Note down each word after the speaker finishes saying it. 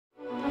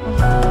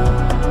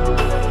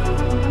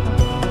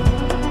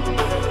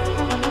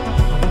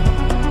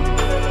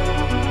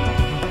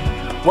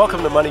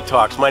Welcome to Money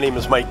Talks. My name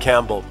is Mike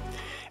Campbell.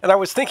 And I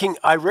was thinking,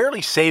 I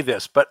rarely say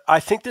this, but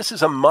I think this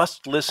is a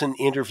must-listen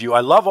interview.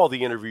 I love all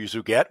the interviews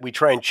we get. We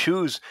try and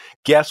choose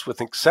guests with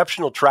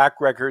exceptional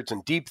track records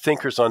and deep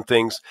thinkers on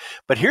things.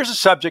 But here's a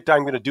subject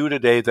I'm going to do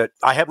today that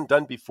I haven't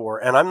done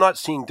before, and I'm not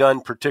seeing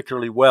done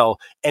particularly well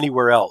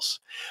anywhere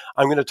else.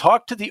 I'm going to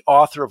talk to the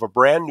author of a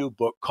brand new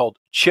book called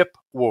Chip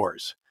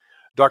Wars.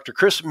 Dr.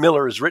 Chris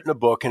Miller has written a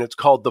book, and it's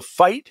called The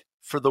Fight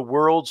for the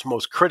World's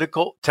Most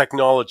Critical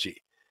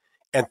Technology.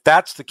 And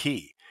that's the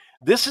key.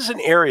 This is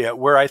an area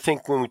where I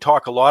think when we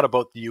talk a lot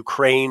about the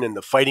Ukraine and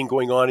the fighting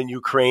going on in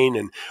Ukraine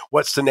and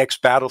what's the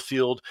next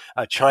battlefield,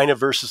 China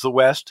versus the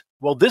West,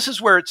 well, this is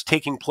where it's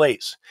taking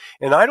place.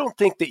 And I don't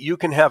think that you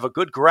can have a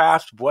good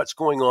grasp of what's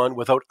going on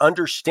without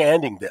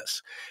understanding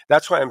this.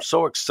 That's why I'm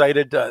so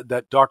excited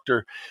that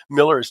Dr.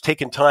 Miller has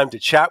taken time to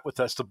chat with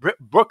us. The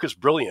book is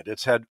brilliant.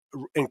 It's had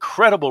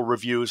incredible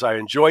reviews. I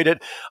enjoyed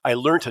it. I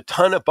learned a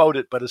ton about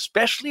it, but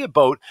especially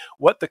about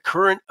what the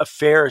current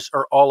affairs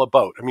are all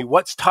about. I mean,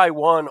 what's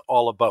Taiwan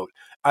all about?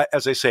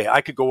 As I say,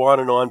 I could go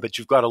on, but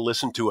you've got to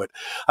listen to it.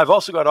 I've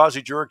also got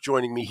Ozzie Jurek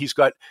joining me.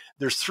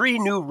 There's 3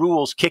 new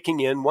rules kicking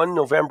in, one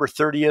November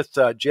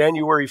 30th,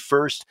 January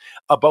 1st,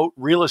 about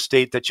real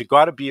estate that you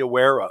got to be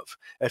aware of,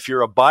 if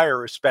you're a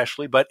buyer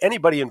especially, but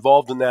anybody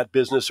involved in that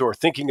business or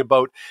thinking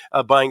about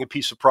buying a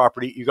piece of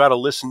property, you got to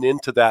listen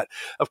into that.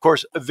 Of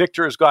course,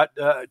 Victor has got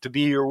to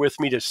be here with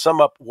me to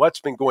sum up what's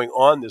been going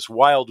on this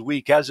wild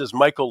week, as is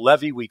Michael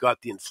Levy. We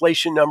got the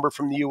inflation number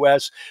from the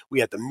U.S.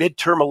 We had the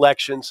midterm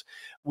elections.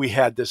 We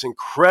had this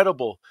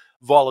incredible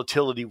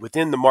volatility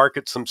within the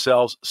markets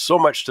themselves, so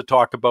much to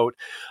talk about.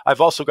 I've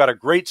also got a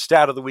great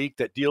stat of the week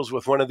that deals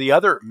with one of the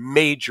other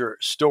major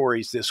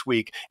stories this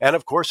week, and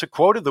of course, a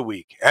quote of the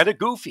week, and a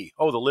goofy.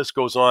 Oh, the list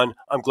goes on.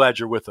 I'm glad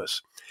you're with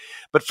us.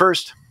 But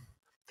first,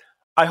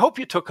 I hope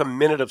you took a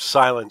minute of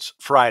silence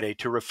Friday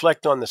to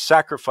reflect on the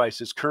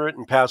sacrifices current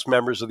and past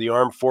members of the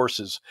armed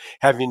forces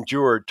have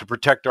endured to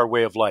protect our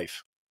way of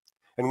life.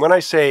 And when I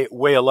say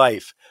way of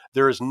life,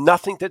 there is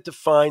nothing that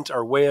defines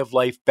our way of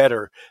life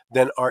better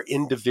than our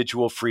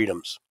individual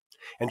freedoms.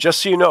 And just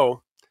so you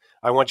know,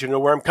 I want you to know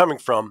where I'm coming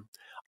from.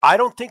 I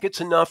don't think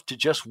it's enough to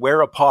just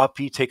wear a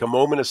poppy, take a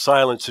moment of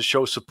silence to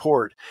show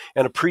support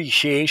and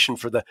appreciation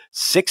for the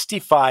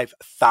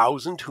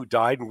 65,000 who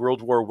died in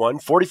World War I,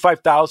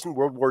 45,000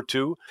 World War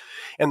II,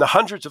 and the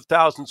hundreds of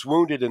thousands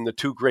wounded in the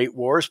 2 great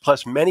wars,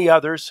 plus many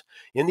others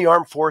in the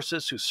armed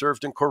forces who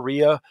served in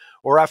Korea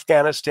or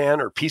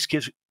Afghanistan or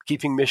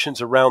peacekeeping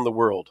missions around the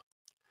world.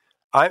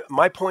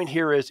 My point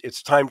here is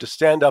it's time to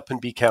stand up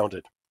and be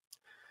counted.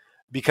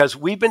 Because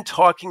we've been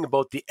talking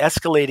about the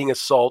escalating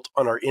assault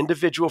on our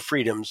individual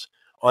freedoms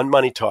on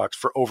Money Talks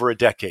for over a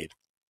decade.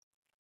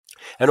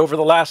 And over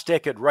the last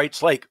decade,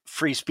 rights like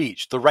free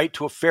speech, the right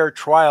to a fair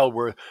trial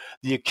where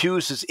the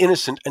accused is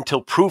innocent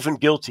until proven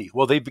guilty,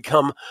 well, they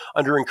become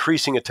under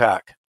increasing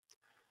attack.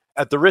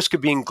 At the risk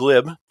of being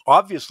glib,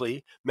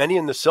 obviously, many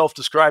in the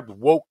self-described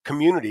woke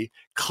community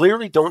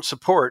clearly don't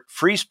support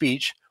free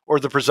speech or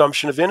the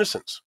presumption of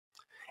innocence.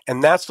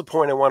 And that's the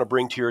point I want to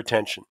bring to your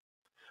attention.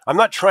 I'm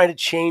not trying to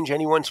change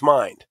anyone's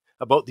mind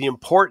about the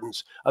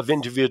importance of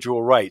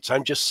individual rights.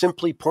 I'm just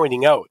simply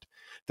pointing out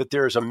that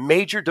there is a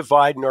major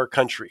divide in our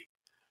country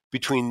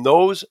between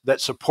those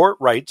that support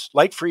rights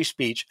like free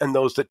speech and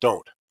those that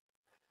don't.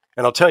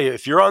 And I'll tell you,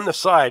 if you're on the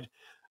side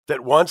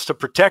that wants to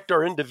protect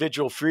our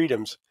individual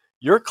freedoms,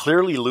 you're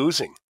clearly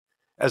losing,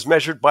 as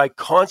measured by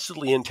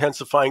constantly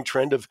intensifying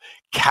trend of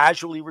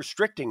casually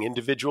restricting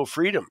individual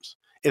freedoms,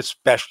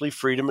 especially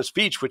freedom of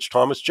speech, which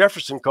Thomas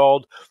Jefferson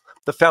called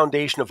the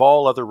foundation of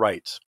all other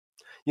rights.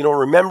 You know,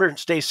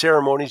 Remembrance Day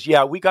ceremonies,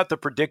 yeah, we got the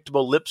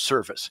predictable lip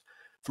service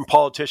from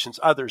politicians,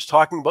 others,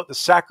 talking about the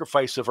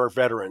sacrifice of our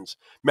veterans,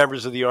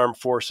 members of the armed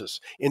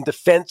forces, in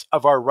defense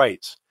of our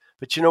rights.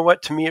 But you know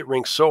what? To me, it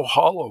rings so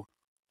hollow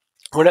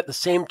when at the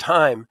same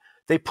time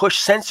they push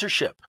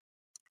censorship.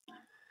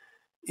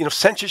 You know,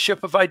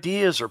 censorship of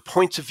ideas or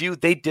points of view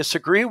they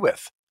disagree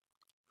with.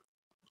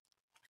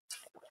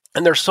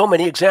 And there's so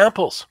many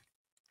examples.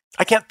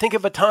 I can't think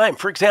of a time,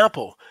 for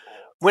example,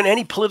 when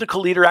any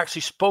political leader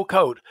actually spoke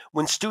out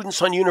when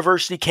students on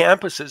university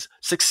campuses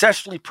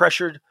successfully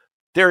pressured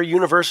their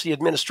university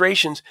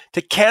administrations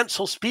to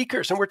cancel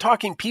speakers. And we're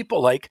talking people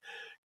like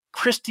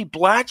Christy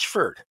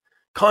Blatchford,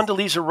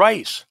 Condoleezza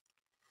Rice,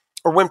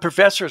 or when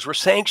professors were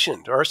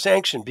sanctioned or are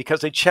sanctioned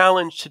because they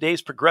challenged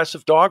today's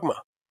progressive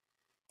dogma.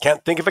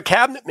 Can't think of a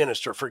cabinet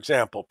minister, for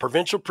example,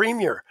 provincial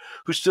premier,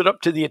 who stood up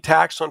to the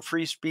attacks on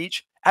free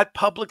speech at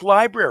public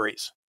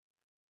libraries.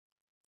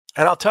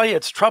 And I'll tell you,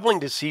 it's troubling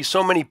to see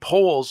so many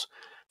polls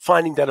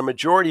finding that a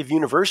majority of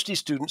university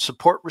students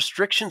support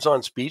restrictions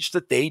on speech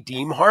that they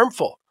deem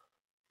harmful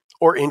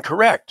or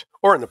incorrect,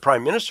 or in the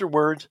Prime Minister's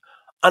words,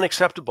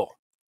 unacceptable.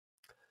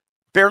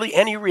 Barely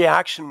any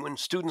reaction when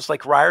students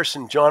like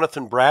Ryerson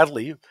Jonathan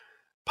Bradley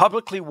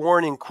publicly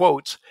warn in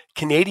quotes,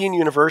 Canadian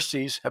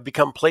universities have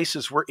become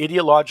places where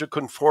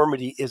ideological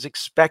conformity is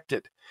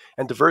expected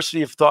and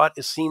diversity of thought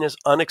is seen as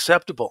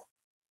unacceptable.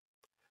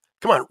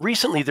 Come on,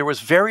 recently there was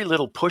very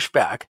little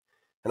pushback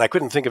and I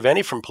couldn't think of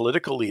any from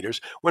political leaders,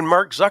 when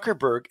Mark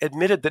Zuckerberg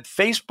admitted that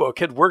Facebook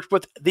had worked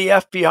with the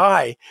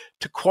FBI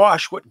to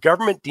quash what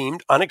government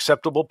deemed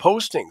unacceptable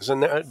postings.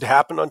 And it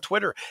happened on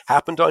Twitter,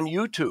 happened on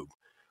YouTube,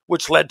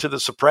 which led to the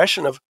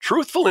suppression of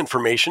truthful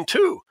information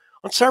too,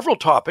 on several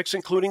topics,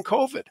 including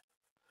COVID.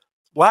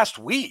 Last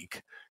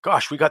week,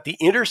 we got The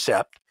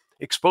Intercept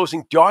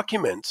exposing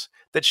documents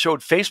that showed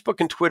Facebook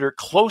and Twitter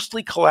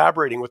closely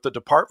collaborating with the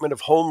Department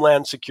of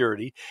Homeland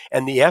Security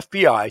and the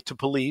FBI to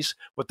police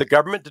what the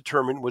government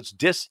determined was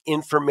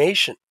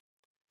disinformation.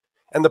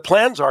 And the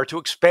plans are to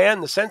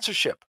expand the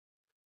censorship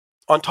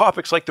on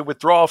topics like the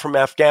withdrawal from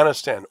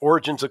Afghanistan,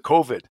 origins of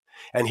COVID.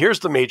 And here's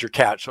the major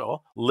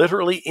catch-all,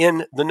 literally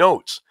in the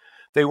notes.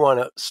 They want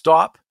to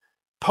stop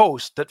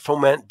posts that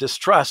foment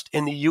distrust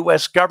in the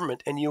U.S.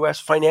 government and U.S.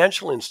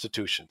 financial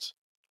institutions.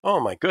 Oh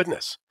my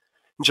goodness.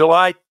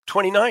 July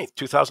 29th,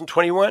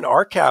 2021,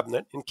 our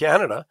cabinet in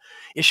Canada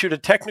issued a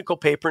technical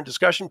paper and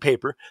discussion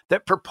paper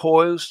that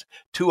proposed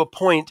to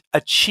appoint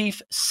a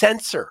chief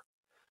censor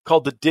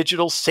called the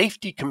Digital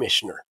Safety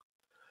Commissioner.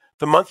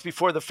 The month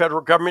before, the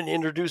federal government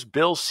introduced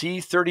Bill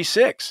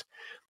C-36.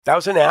 That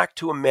was an act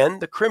to amend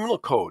the criminal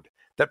code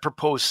that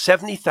proposed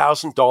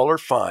 $70,000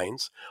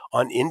 fines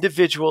on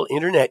individual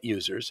internet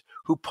users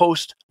who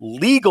post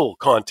legal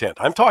content.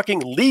 I'm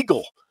talking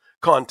legal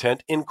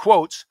content in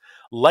quotes,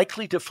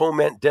 likely to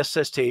foment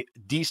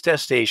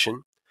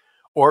detestation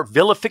or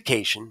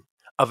vilification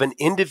of an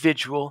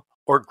individual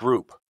or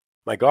group.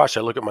 My gosh,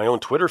 I look at my own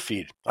Twitter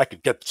feed. I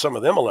could get some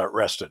of them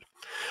arrested.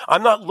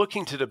 I'm not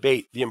looking to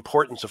debate the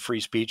importance of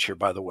free speech here,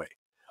 by the way.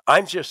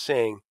 I'm just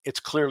saying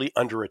it's clearly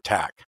under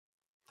attack.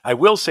 I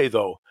will say,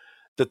 though,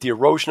 that the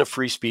erosion of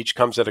free speech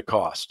comes at a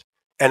cost.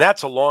 And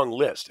that's a long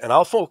list. And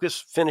I'll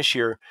finish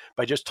here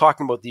by just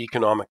talking about the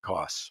economic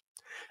costs.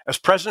 As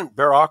President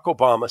Barack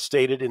Obama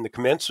stated in the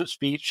commencement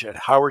speech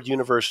at Howard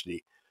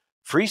University,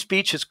 free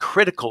speech is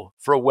critical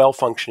for a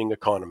well-functioning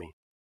economy.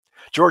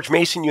 George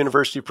Mason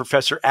University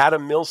professor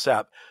Adam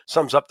Millsap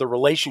sums up the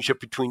relationship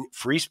between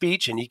free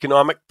speech and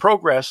economic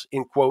progress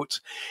in quotes,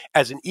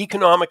 as an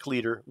economic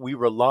leader, we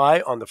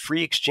rely on the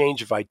free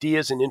exchange of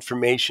ideas and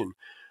information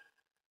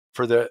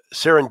for the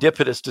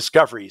serendipitous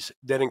discoveries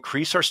that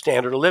increase our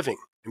standard of living.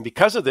 And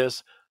because of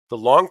this, the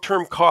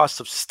long-term costs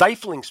of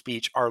stifling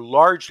speech are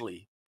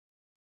largely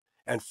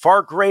and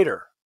far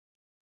greater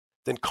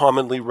than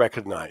commonly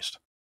recognized.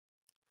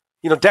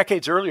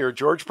 Decades earlier,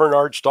 George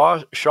Bernard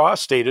Shaw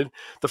stated,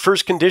 the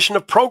first condition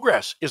of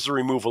progress is the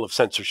removal of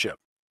censorship.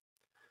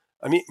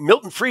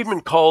 Milton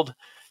Friedman called,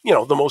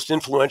 the most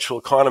influential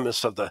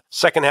economist of the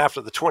second half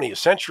of the 20th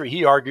century.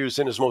 He argues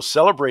in his most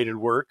celebrated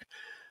work,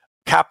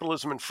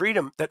 Capitalism and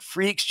Freedom, that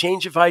free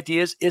exchange of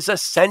ideas is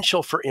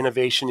essential for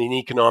innovation and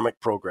economic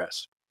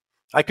progress.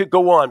 I could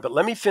go on, but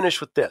let me finish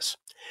with this.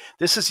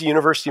 This is the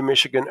University of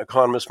Michigan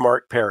economist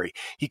Mark Perry.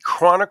 He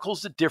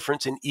chronicles the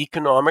difference in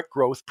economic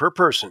growth per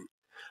person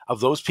of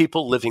those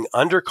people living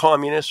under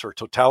communist or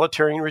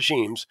totalitarian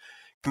regimes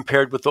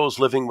compared with those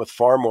living with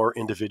far more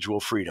individual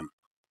freedom.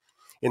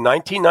 In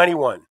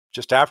 1991,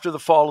 just after the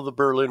fall of the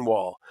Berlin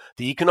Wall,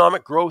 the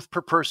economic growth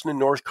per person in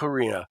North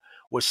Korea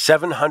was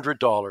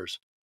 $700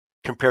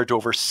 compared to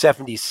over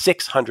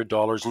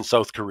 $7,600 in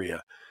South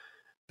Korea.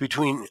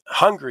 Between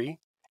Hungary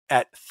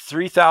at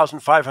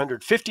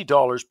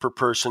 $3,550 per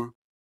person,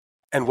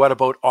 and what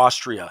about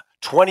Austria?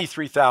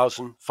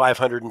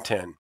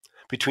 $23,510.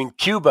 Between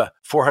Cuba,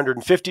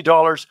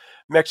 $450,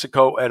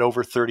 Mexico at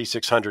over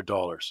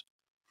 $3,600.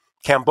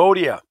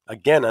 Cambodia,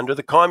 again under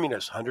the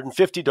communists,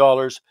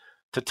 $150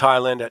 to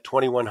Thailand at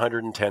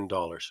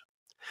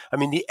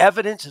 $2,110. The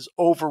evidence is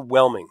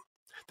overwhelming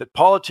that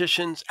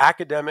politicians,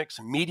 academics,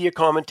 media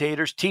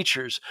commentators,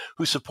 teachers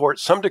who support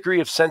some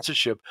degree of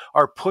censorship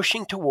are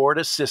pushing toward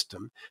a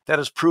system that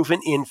has proven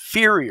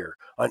inferior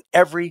on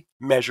every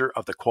measure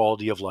of the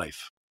quality of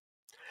life.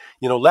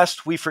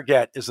 Lest we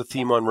forget is a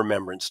theme on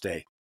Remembrance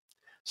Day.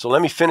 So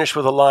let me finish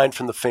with a line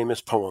from the famous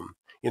poem,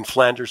 In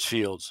Flanders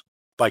Fields,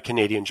 by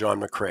Canadian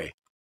John McCrae.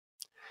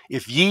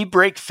 If ye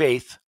break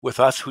faith with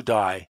us who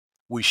die,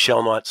 we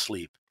shall not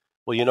sleep.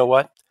 Well, you know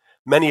what?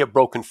 Many have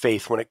broken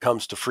faith when it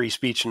comes to free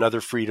speech and other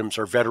freedoms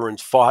our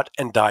veterans fought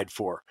and died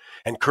for,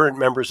 and current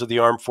members of the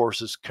armed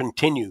forces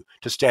continue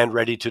to stand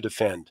ready to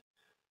defend.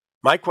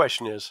 My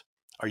question is,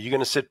 are you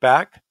going to sit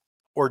back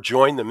or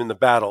join them in the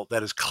battle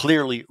that is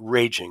clearly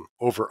raging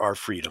over our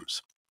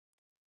freedoms?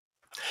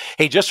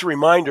 Hey, just a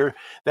reminder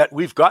that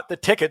we've got the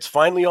tickets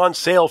finally on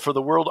sale for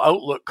the World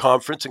Outlook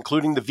Conference,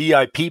 including the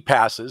VIP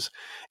passes.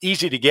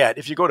 Easy to get.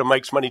 If you go to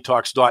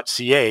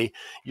mikesmoneytalks.ca,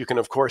 you can,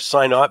 of course,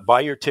 sign up,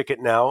 buy your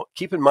ticket now.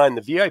 Keep in mind,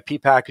 the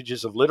VIP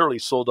packages have literally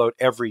sold out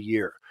every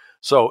year.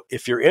 So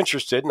if you're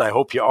interested, and I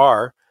hope you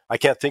are, I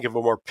can't think of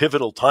a more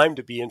pivotal time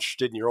to be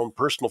interested in your own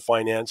personal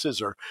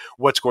finances or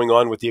what's going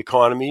on with the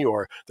economy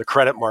or the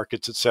credit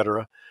markets,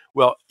 etc.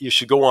 Well, you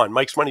should go on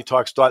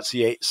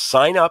mikesmoneytalks.ca,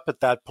 sign up at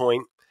that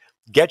point.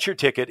 Get your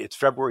ticket. It's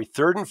February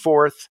 3rd and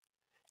 4th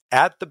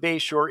at the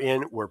Bayshore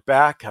Inn. We're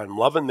back. I'm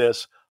loving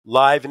this.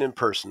 live and in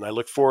person. I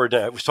look forward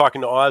to, I was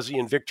talking to Ozzy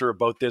and Victor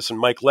about this and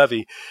Mike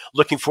Levy,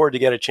 looking forward to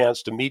get a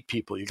chance to meet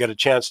people. You get a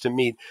chance to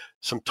meet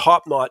some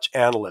top-notch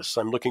analysts.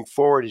 I'm looking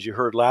forward, as you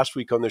heard last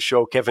week on the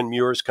show, Kevin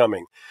Muir's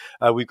coming.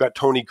 We've got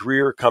Tony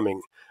Greer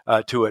coming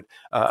to it.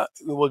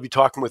 We'll be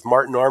talking with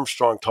Martin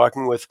Armstrong,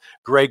 talking with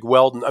Greg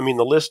Weldon. I mean,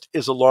 the list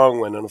is a long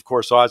one. And of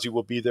course, Ozzy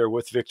will be there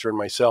with Victor and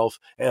myself.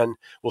 And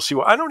we'll see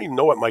I don't even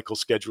know what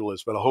Michael's schedule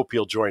is, but I hope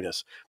he'll join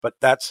us. But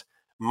that's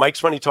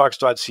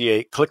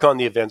mikesmoneytalks.ca. Click on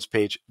the events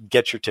page,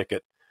 get your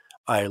ticket.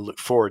 I look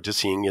forward to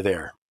seeing you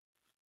there.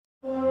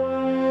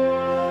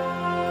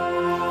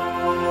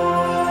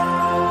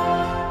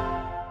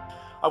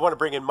 I want to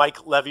bring in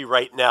Mike Levy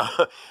right now.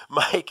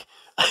 Mike,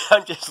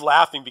 I'm just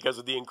laughing because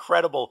of the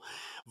incredible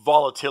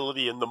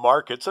volatility in the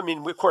markets. I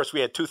mean, of course,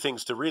 we had two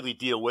things to really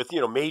deal with,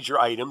 major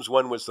items.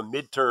 One was the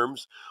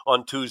midterms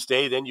on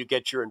Tuesday. Then you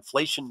get your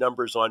inflation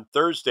numbers on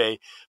Thursday.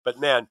 But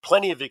man,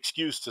 plenty of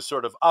excuse to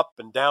sort of up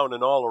and down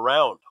and all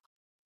around.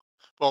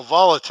 Well,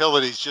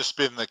 volatility's just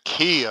been the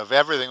key of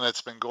everything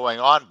that's been going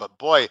on. But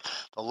boy,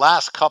 the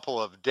last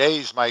couple of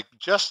days, Mike,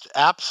 just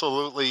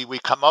absolutely, we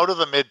come out of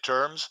the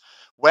midterms.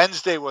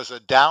 Wednesday was a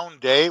down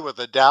day with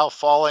the Dow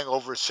falling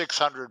over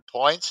 600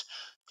 points.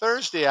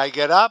 Thursday, I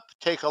get up,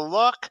 take a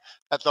look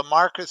at the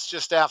markets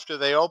just after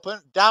they open.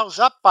 Dow's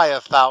up by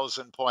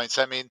 1,000 points.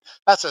 I mean,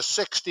 that's a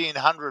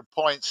 1,600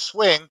 point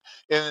swing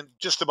in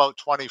just about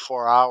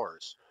 24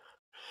 hours.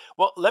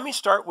 Well, let me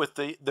start with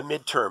the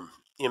midterm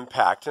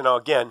impact. And now,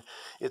 again,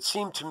 it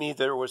seemed to me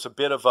there was a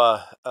bit of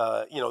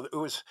it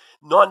was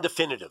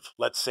non-definitive,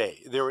 let's say.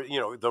 There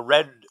were, the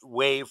red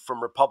wave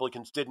from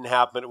Republicans didn't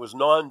happen. It was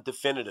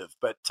non-definitive.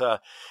 But,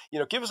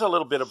 give us a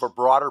little bit of a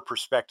broader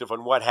perspective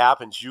on what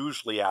happens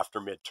usually after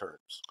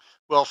midterms.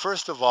 Well,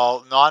 first of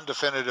all,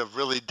 non-definitive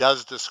really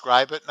does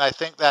describe it, and I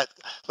think that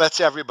lets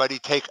everybody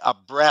take a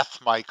breath,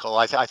 Michael.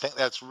 I think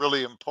that's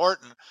really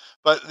important.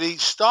 But the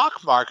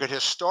stock market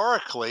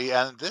historically,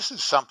 and this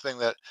is something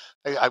that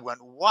I went,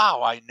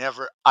 wow, I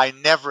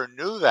never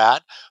knew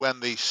that.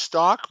 When the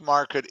stock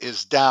market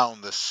is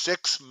down the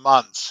 6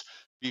 months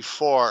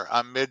before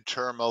a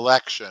midterm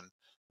election,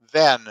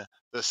 then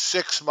the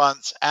 6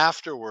 months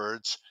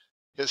afterwards,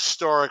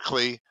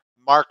 historically,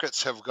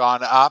 markets have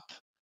gone up.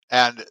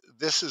 And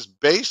this is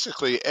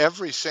basically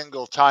every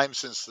single time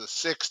since the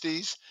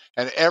 60s,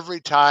 and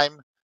every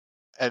time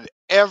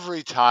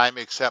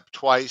except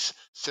twice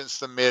since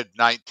the mid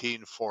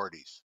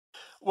 1940s.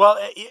 Well,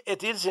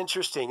 it is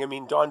interesting. I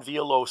mean, Don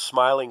Vilo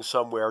smiling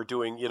somewhere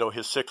doing,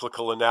 his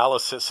cyclical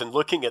analysis and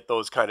looking at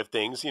those kind of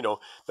things,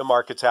 the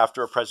markets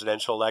after a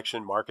presidential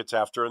election, markets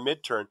after a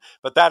midterm.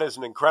 But that is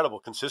an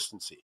incredible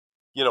consistency.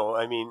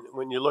 I mean,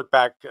 when you look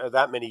back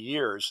that many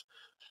years.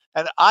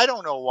 And I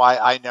don't know why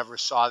I never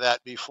saw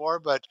that before,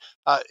 but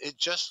it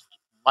just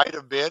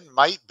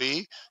might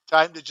be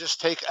time to just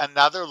take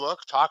another look,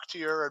 talk to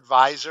your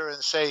advisor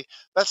and say,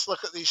 let's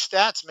look at these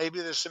stats.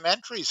 Maybe there's some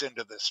entries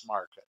into this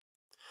market.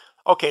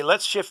 Okay,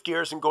 let's shift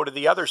gears and go to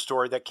the other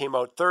story that came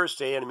out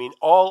Thursday. And I mean,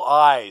 all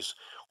eyes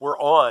were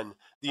on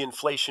the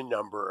inflation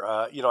number.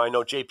 I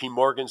know JP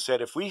Morgan said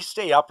if we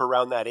stay up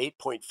around that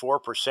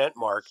 8.4%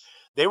 mark,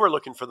 they were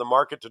looking for the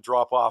market to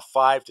drop off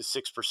 5 to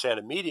 6%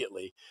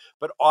 immediately.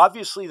 But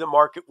obviously, the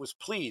market was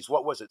pleased.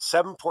 What was it?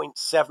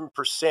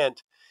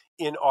 7.7%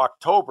 in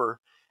October.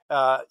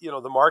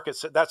 The market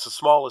said that's the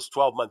smallest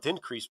 12-month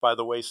increase, by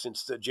the way,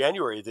 since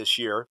January this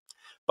year.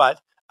 But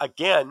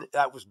again,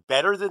 that was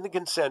better than the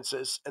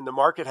consensus, and the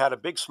market had a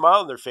big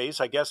smile on their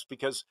face, I guess,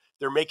 because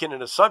they're making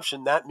an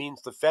assumption that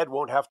means the Fed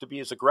won't have to be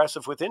as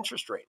aggressive with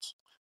interest rates.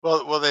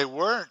 Well, they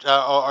weren't,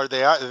 or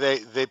they are.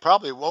 They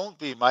probably won't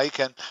be, Mike.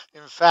 And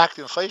in fact,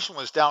 inflation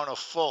was down a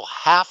full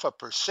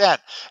 0.5%,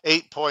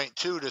 8.2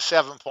 to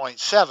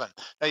 7.7.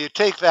 Now you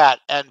take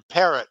that and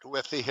pair it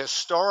with the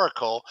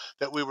historical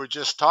that we were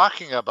just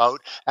talking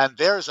about, and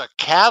there's a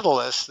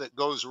catalyst that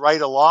goes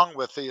right along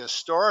with the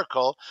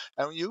historical.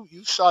 And you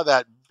saw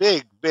that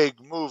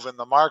big move in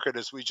the market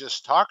as we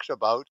just talked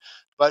about.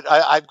 But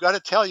I've got to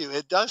tell you,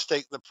 it does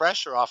take the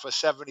pressure off a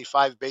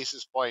 75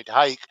 basis point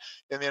hike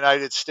in the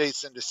United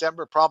States in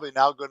December, probably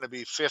now going to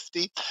be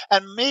 50,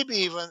 and maybe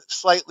even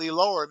slightly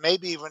lower,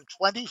 maybe even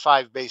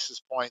 25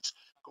 basis points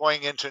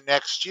going into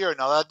next year.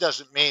 Now that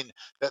doesn't mean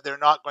that they're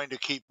not going to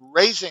keep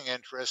raising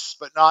interest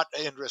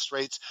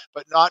rates,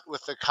 but not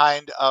with the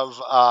kind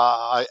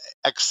of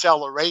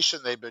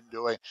acceleration they've been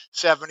doing.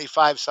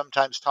 75,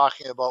 sometimes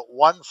talking about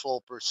 1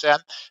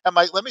 full%. And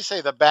Mike, let me say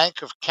the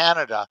Bank of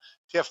Canada,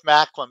 Tiff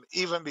Macklem,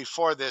 even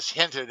before this,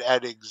 hinted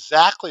at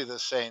exactly the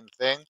same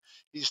thing.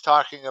 He's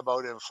talking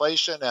about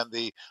inflation and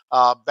the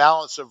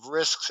balance of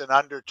risks and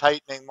under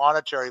tightening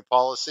monetary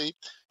policy.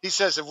 He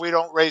says if we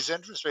don't raise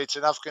interest rates,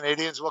 enough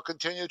Canadians will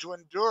continue to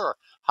endure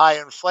high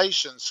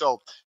inflation.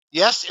 So,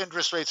 yes,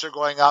 interest rates are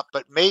going up,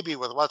 but maybe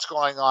with what's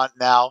going on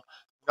now,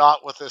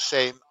 not with the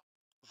same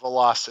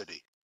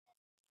velocity.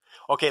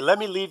 Okay, let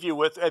me leave you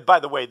with, by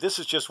the way, this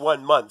is just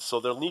 1 month, so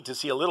they'll need to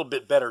see a little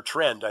bit better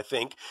trend, I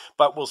think,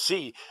 but we'll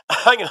see.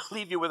 I'm going to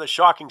leave you with a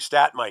shocking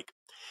stat, Mike.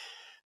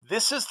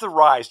 This is the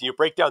rise, and you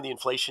break down the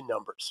inflation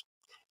numbers.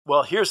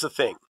 Well, here's the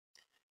thing.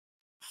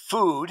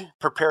 food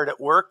prepared at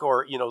work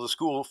or, the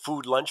school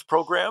food lunch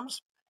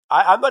programs,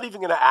 I'm not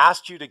even going to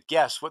ask you to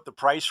guess what the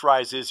price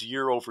rise is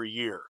year over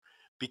year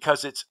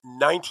because it's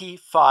 95%.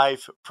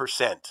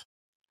 Think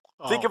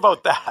Oh my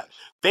about that. goodness.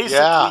 Basically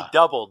Yeah.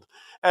 doubled.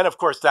 And of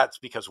course, that's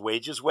because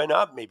wages went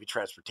up, maybe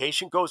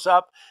transportation goes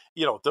up.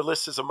 The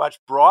list is a much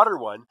broader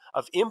one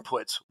of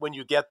inputs when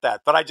you get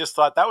that. But I just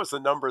thought that was the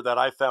number that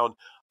I found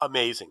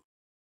amazing.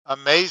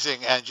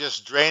 Amazing, and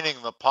just draining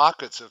the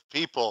pockets of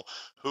people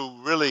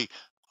who really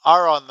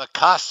are on the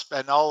cusp,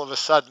 and all of a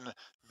sudden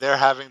they're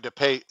having to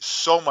pay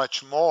so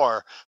much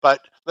more.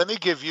 But let me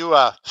give you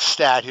a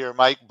stat here,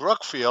 Mike.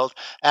 Brookfield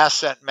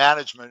Asset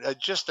Management,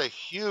 just a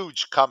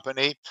huge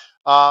company.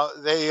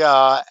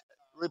 They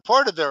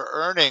reported their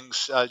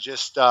earnings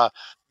just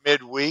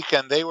midweek,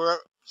 and they were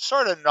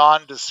sort of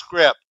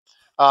nondescript.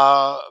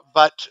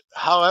 But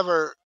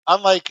however,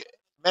 unlike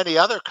many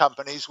other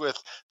companies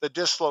with the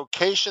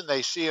dislocation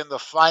they see in the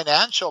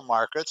financial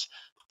markets,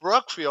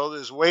 Brookfield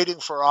is waiting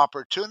for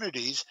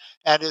opportunities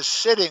and is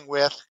sitting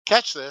with,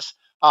 catch this,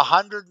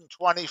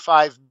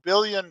 $125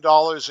 billion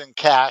in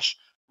cash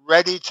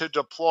ready to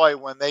deploy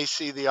when they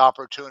see the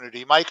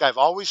opportunity. Mike, I've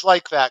always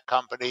liked that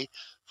company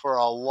for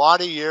a lot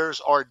of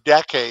years or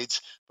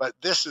decades, but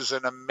this is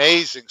an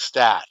amazing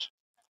stat.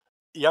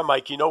 Yeah,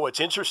 Mike, what's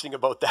interesting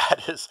about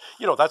that is,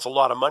 that's a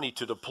lot of money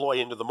to deploy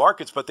into the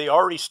markets, but they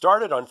already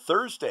started on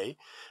Thursday.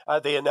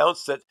 They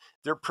announced that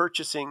they're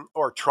purchasing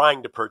or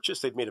trying to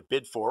purchase, they've made a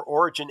bid for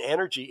Origin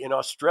Energy in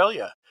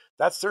Australia.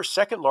 That's their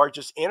second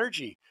largest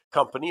energy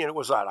company. And it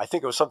was, I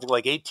think it was something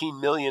like 18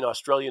 million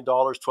Australian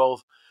dollars,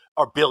 12,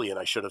 or billion,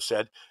 I should have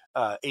said,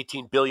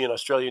 18 billion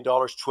Australian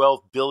dollars, 12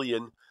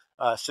 billion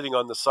sitting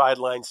on the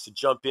sidelines to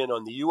jump in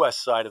on the U.S.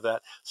 side of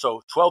that.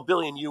 So 12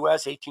 billion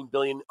U.S., 18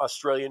 billion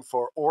Australian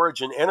for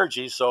Origin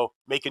Energy. So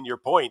making your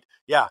point,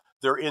 yeah,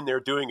 they're in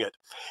there doing it.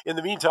 In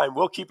the meantime,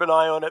 we'll keep an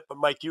eye on it. But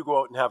Mike, you go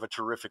out and have a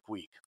terrific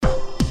week.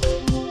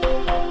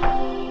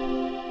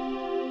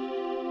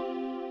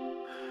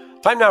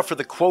 Time now for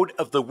the quote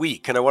of the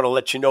week, and I want to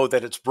let you know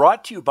that it's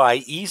brought to you by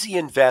Easy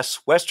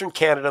Invest's Western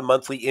Canada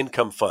Monthly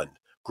Income Fund.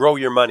 Grow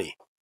your money.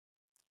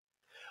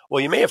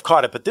 Well, you may have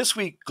caught it, but this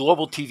week,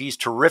 Global TV's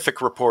terrific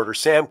reporter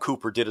Sam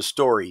Cooper did a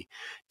story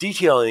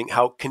detailing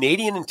how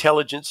Canadian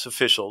intelligence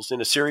officials,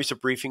 in a series of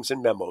briefings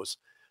and memos,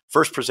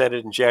 first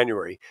presented in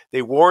January,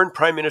 they warned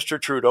Prime Minister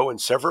Trudeau and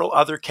several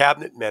other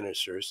cabinet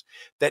ministers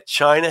that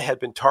China had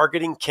been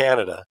targeting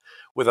Canada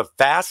with a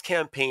vast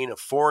campaign of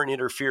foreign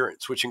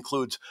interference, which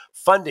includes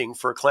funding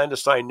for a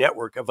clandestine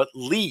network of at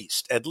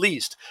least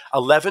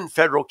 11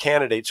 federal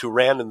candidates who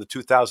ran in the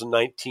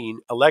 2019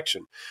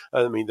 election.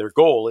 I mean, their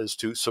goal is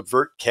to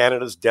subvert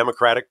Canada's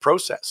democratic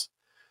process.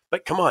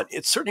 But come on,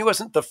 it certainly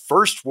wasn't the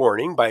first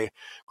warning by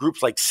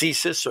groups like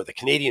CSIS or the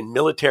Canadian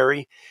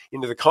military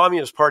into the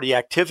Communist Party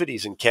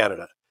activities in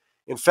Canada.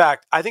 In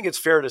fact, I think it's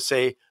fair to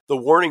say the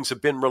warnings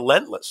have been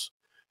relentless.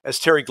 As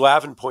Terry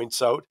Glavin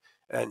points out,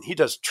 and he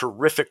does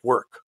terrific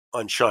work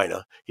on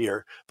China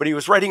here, but he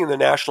was writing in the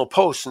National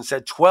Post and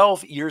said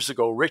 12 years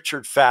ago,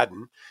 Richard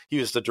Fadden, he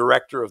was the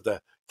director of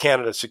the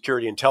Canada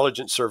Security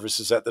Intelligence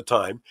Services at the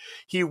time,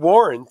 he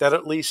warned that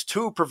at least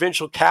 2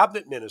 provincial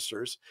cabinet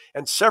ministers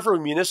and several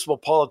municipal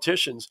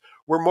politicians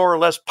were more or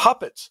less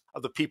puppets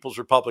of the People's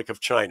Republic of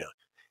China.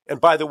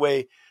 And by the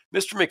way,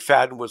 Mr.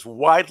 McFadden was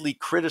widely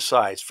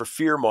criticized for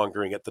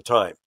fear-mongering at the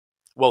time.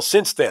 Well,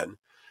 since then,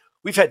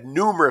 we've had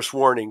numerous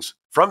warnings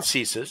from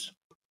CSIS,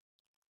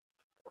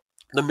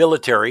 the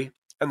military,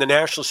 and the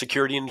National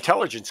Security and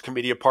Intelligence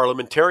Committee of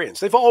Parliamentarians.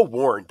 They've all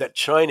warned that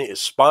China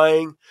is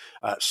spying,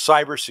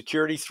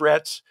 cybersecurity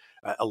threats,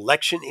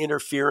 election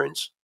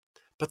interference.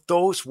 But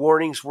those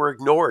warnings were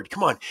ignored.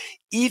 Come on,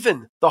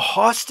 even the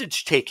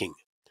hostage taking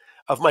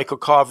of Michael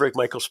Kovrig,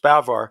 Michael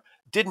Spavor,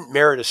 didn't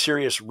merit a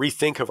serious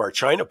rethink of our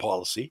China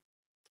policy.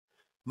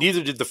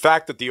 Neither did the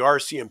fact that the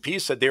RCMP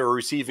said they were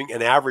receiving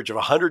an average of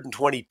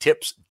 120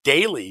 tips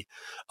daily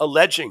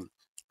alleging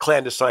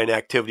clandestine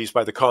activities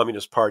by the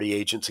Communist Party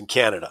agents in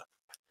Canada.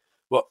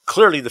 Well,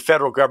 clearly the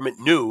federal government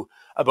knew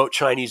about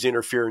Chinese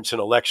interference in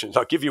elections.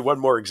 I'll give you one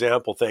more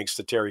example, thanks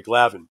to Terry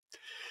Glavin.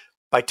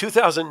 By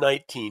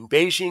 2019,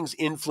 Beijing's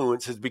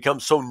influence has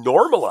become so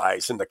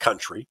normalized in the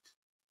country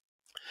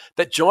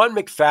that John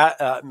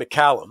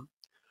McCallum,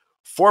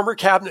 former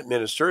cabinet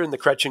minister in the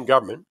Chrétien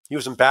government, he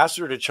was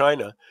ambassador to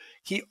China,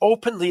 he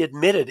openly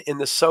admitted in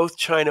the South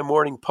China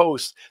Morning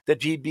Post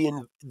that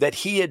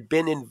he had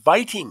been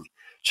inviting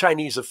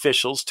Chinese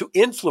officials to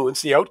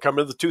influence the outcome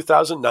of the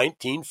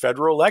 2019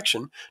 federal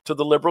election to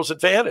the Liberals'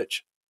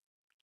 advantage.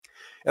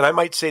 And I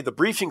might say the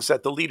briefings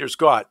that the leaders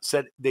got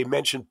said they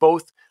mentioned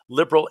both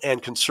Liberal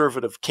and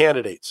Conservative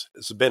candidates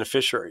as the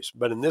beneficiaries.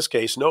 But in this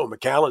case, no,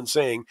 McCallum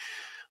saying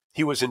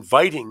he was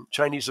inviting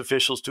Chinese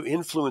officials to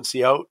influence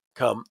the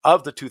outcome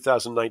of the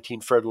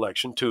 2019 federal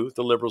election to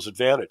the Liberals'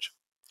 advantage.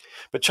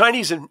 But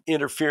Chinese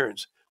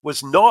interference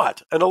was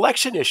not an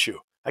election issue.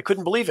 I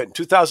couldn't believe it. In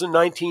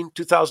 2019,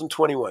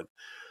 2021.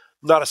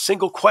 Not a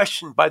single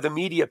question by the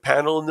media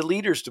panel in the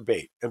leaders'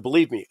 debate. And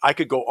believe me, I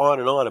could go on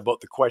and on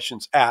about the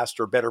questions asked,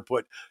 or better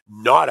put,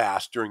 not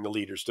asked during the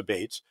leaders'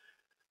 debates.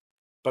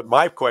 But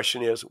my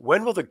question is,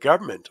 when will the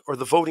government or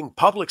the voting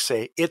public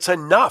say it's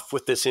enough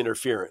with this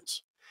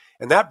interference?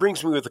 And that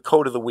brings me with the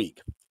quote of the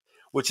week,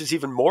 which is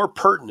even more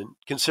pertinent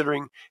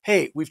considering,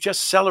 hey, we've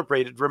just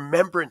celebrated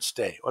Remembrance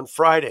Day on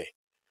Friday,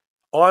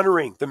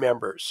 honoring the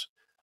members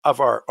of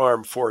our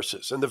armed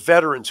forces and the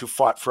veterans who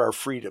fought for our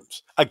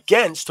freedoms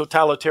against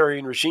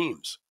totalitarian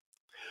regimes.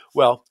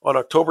 Well, on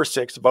October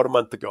 6th, about a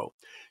month ago,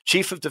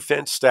 Chief of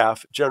Defense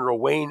Staff General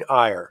Wayne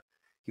Eyre,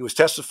 he was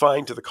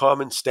testifying to the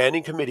Common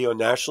Standing Committee on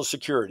National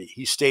Security.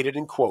 He stated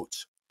in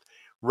quotes,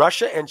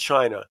 Russia and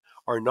China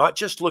are not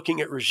just looking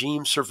at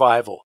regime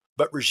survival,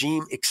 but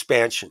regime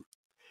expansion.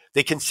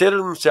 They consider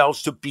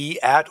themselves to be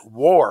at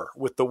war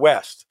with the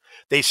West.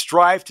 They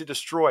strive to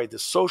destroy the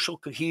social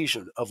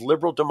cohesion of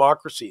liberal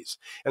democracies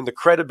and the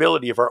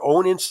credibility of our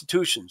own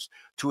institutions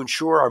to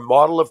ensure our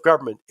model of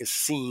government is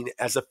seen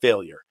as a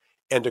failure.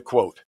 End of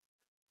quote.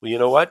 Well, you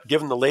know what?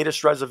 Given the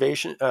latest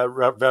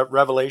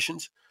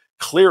revelations,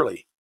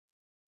 clearly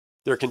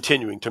they're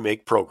continuing to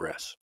make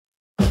progress.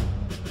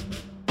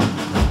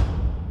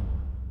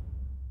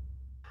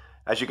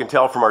 As you can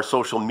tell from our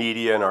social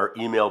media and our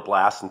email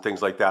blasts and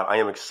things like that, I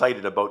am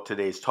excited about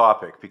today's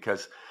topic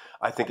because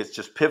I think it's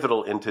just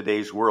pivotal in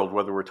today's world,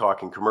 whether we're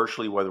talking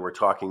commercially, whether we're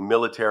talking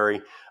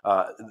military,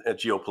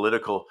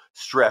 geopolitical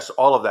stress,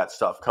 all of that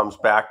stuff comes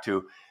back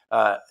to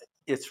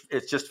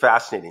it's just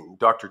fascinating.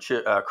 Dr.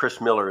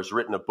 Chris Miller has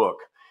written a book,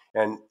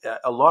 and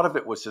a lot of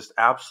it was just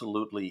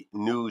absolutely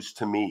news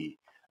to me,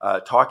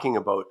 talking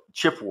about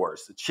chip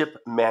wars, the chip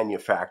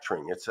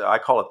manufacturing. I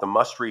call it the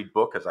must-read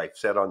book, as I've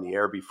said on the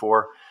air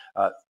before.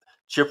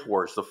 Chip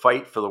wars, the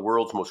fight for the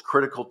world's most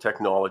critical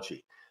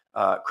technology.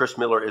 Chris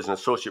Miller is an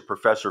associate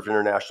professor of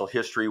international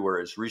history, where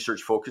his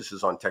research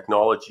focuses on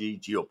technology,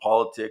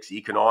 geopolitics,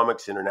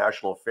 economics,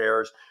 international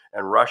affairs,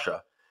 and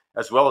Russia,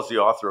 as well as the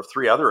author of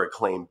 3 other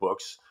acclaimed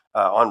books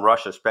on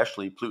Russia,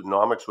 especially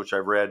Plutonomics, which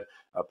I've read,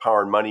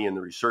 Power and Money and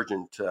the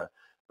Resurgent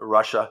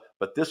Russia.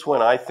 But this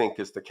one, I think,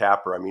 is the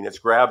capper. I mean, it's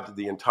grabbed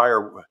the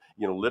entire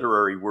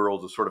literary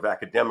world, the sort of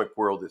academic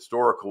world,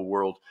 historical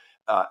world,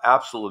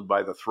 absolutely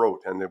by the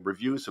throat. And the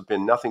reviews have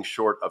been nothing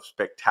short of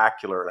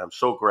spectacular. And I'm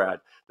so glad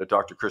that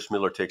Dr. Chris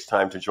Miller takes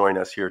time to join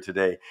us here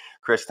today.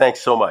 Chris,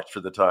 thanks so much for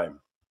the time.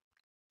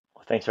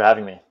 Well, thanks for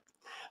having me.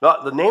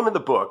 Now, the name of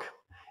the book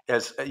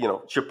is,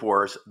 Chip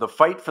Wars, the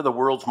fight for the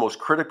world's most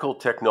critical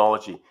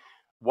technology.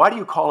 Why do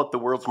you call it the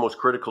world's most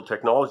critical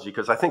technology?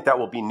 Because I think that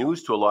will be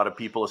news to a lot of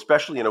people,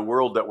 especially in a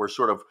world that we're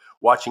sort of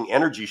watching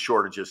energy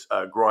shortages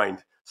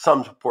grind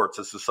some parts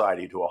of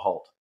society to a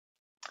halt.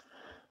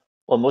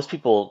 Well, most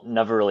people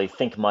never really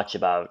think much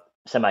about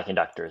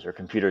semiconductors or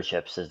computer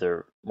chips as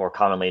they're more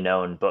commonly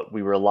known, but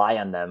we rely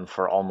on them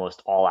for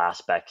almost all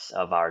aspects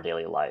of our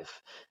daily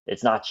life.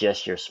 It's not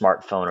just your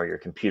smartphone or your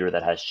computer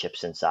that has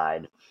chips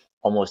inside.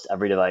 Almost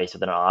every device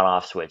with an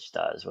on-off switch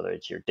does, whether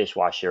it's your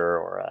dishwasher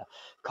or a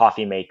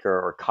coffee maker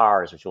or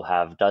cars, which will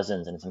have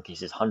dozens and in some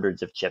cases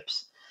hundreds of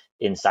chips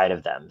inside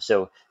of them.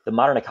 So the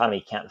modern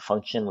economy can't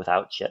function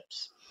without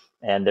chips,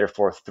 and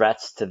therefore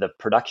threats to the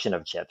production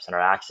of chips and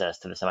our access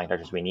to the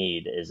semiconductors we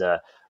need is a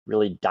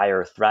really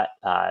dire threat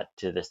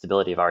to the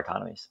stability of our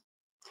economies.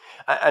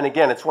 And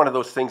again, it's one of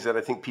those things that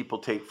I think people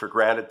take for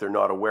granted. They're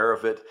not aware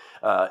of it.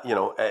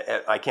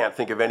 I can't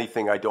think of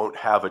anything I don't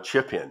have a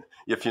chip in,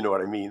 if you know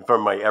what I mean,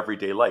 from my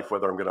everyday life,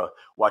 whether I'm going to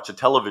watch a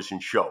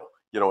television show,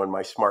 in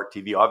my smart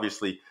TV.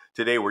 Obviously,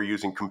 today we're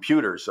using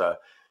computers.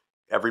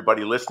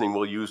 Everybody listening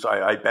will use,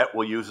 I bet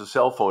will use a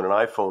cell phone, an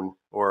iPhone,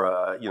 or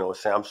a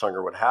Samsung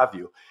or what have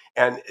you.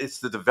 And it's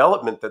the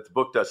development that the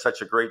book does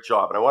such a great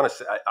job. And I want to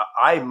say,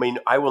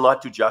 I will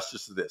not do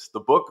justice to this. The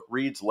book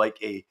reads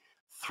like a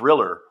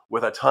thriller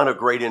with a ton of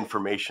great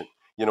information.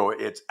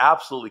 It's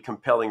absolutely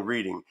compelling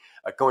reading,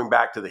 going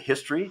back to the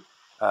history,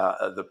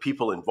 the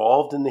people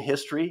involved in the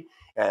history,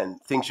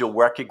 and things you'll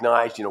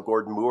recognize.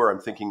 Gordon Moore,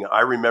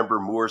 I remember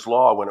Moore's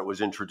Law when it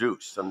was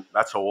introduced, and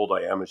that's how old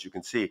I am, as you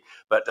can see.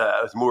 But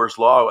as Moore's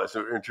Law was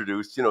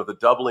introduced, the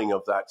doubling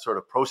of that sort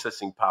of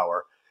processing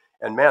power.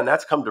 And man,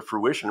 that's come to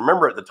fruition.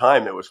 Remember at the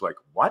time, it was like,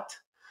 what?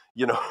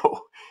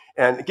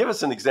 And give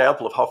us an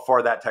example of how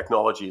far that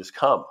technology has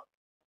come.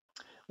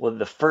 Well,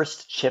 the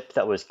first chip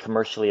that was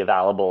commercially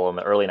available in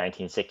the early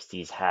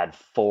 1960s had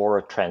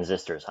 4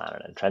 transistors on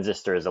it. And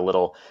transistor is a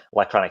little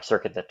electronic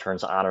circuit that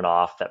turns on and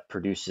off that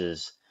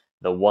produces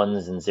the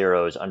ones and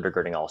zeros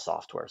undergirding all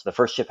software. So the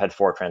first chip had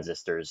 4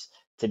 transistors.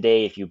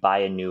 Today, if you buy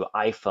a new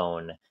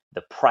iPhone,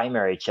 the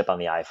primary chip on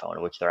the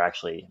iPhone, which there are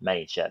actually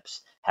many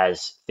chips,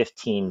 has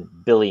 15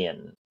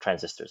 billion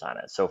transistors on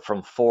it. So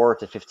from 4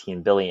 to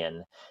 15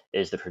 billion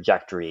is the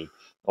trajectory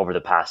over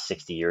the past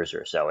 60 years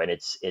or so. And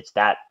it's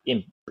that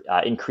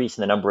increase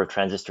in the number of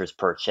transistors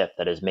per chip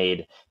that has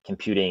made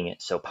computing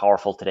so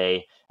powerful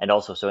today, and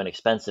also so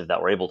inexpensive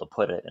that we're able to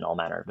put it in all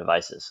manner of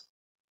devices.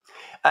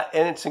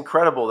 And it's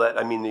incredible that,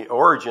 the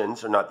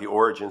origins, or not the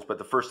origins, but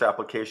the first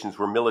applications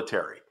were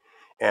military.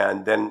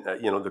 And then,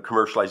 the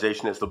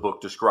commercialization, as the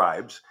book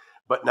describes.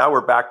 But now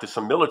we're back to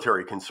some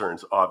military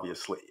concerns,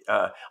 obviously.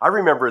 I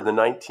remember the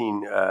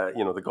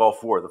the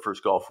Gulf War, the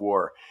first Gulf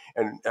War,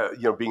 and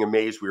being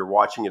amazed. We were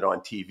watching it on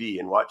TV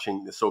and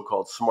watching the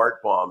so-called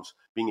smart bombs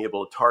being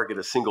able to target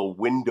a single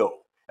window.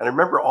 And I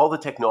remember all the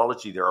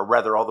technology there, or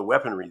rather all the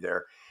weaponry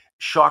there,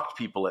 shocked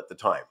people at the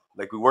time.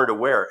 Like we weren't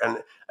aware.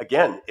 And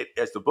again,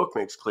 as the book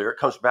makes clear, it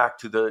comes back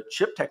to the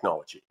chip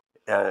technology.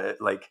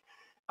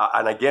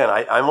 And again,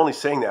 I'm only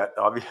saying that,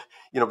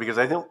 because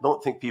I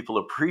don't think people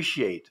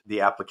appreciate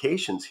the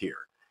applications here.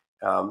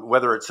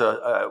 Whether it's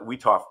we've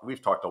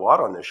talked a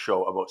lot on this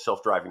show about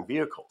self-driving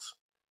vehicles,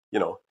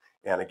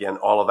 and again,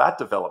 all of that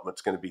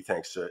development's going to be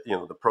thanks to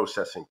the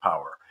processing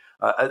power.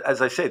 As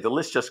I say, the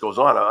list just goes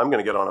on. I'm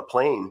going to get on a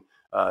plane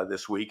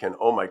this week, and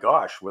oh my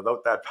gosh,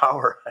 without that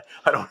power,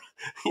 I don't,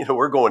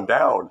 we're going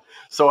down.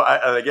 So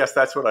I guess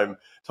that's what I'm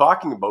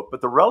talking about.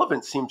 But the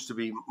relevance seems to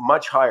be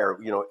much higher.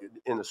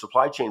 In the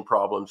supply chain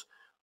problems,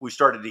 we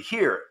started to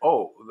hear,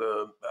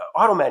 the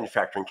auto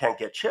manufacturing can't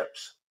get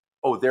chips.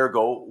 Oh, there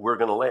go. We're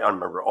going to lay. I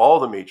remember all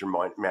the major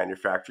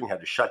manufacturing had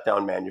to shut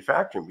down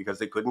manufacturing because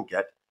they couldn't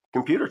get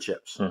computer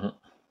chips. Mm-hmm.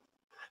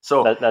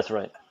 So that's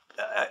right.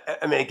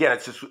 I mean, again,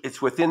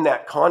 it's within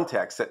that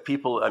context that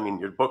people,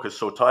 your book is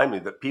so timely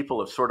that people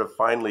have sort of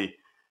finally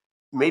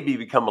maybe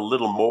become a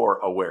little more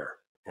aware.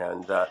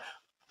 And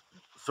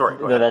sorry,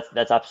 go ahead.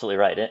 That's absolutely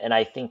right. And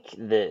I think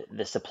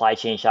the supply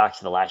chain shocks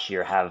of the last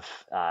year have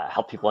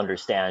helped people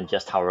understand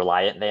just how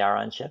reliant they are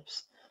on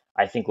chips.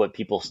 I think what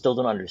people still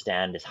don't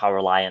understand is how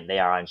reliant they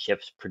are on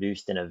chips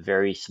produced in a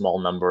very small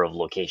number of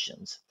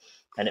locations.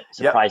 And it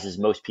surprises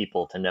most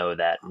people to know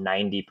that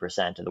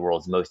 90% of the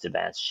world's most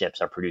advanced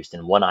chips are produced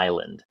in one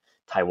island,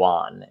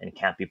 Taiwan, and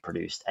can't be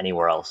produced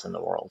anywhere else in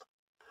the world.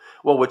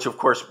 Well, which of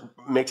course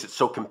makes it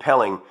so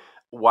compelling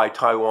why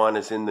Taiwan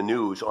is in the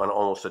news on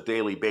almost a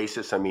daily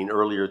basis. I mean,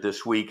 earlier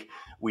this week,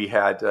 we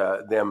had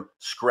them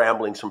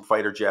scrambling some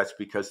fighter jets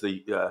because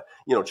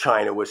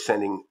China was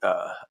sending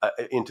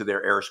into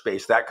their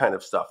airspace, that kind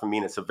of stuff. I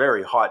mean, it's a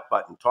very hot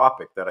button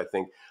topic that I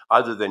think,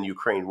 other than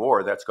Ukraine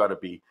war, that's got to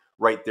be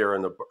right there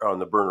on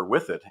the burner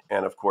with it.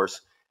 And of course,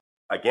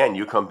 again,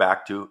 you come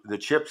back to the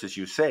chips, as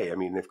you say. I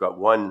mean, they've got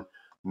one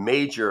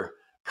major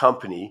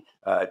company,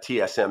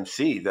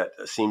 TSMC, that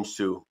seems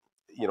to,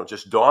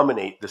 just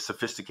dominate the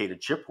sophisticated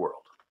chip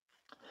world.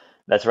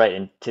 That's right.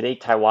 And today,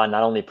 Taiwan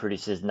not only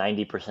produces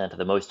 90% of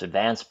the most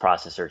advanced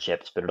processor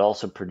chips, but it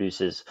also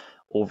produces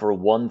over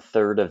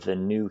 1/3 of the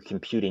new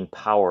computing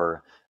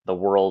power the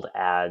world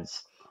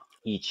adds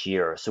each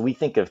year. So we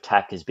think of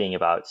tech as being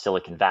about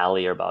Silicon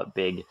Valley or about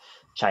big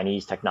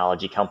Chinese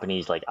technology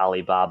companies like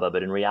Alibaba,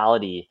 but in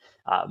reality,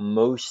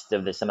 most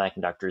of the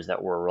semiconductors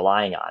that we're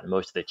relying on,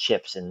 most of the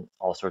chips and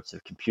all sorts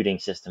of computing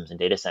systems and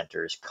data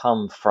centers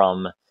come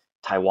from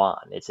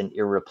Taiwan. It's an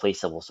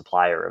irreplaceable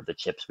supplier of the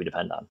chips we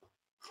depend on.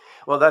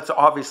 Well, that's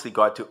obviously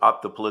got to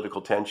up the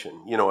political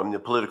tension, and the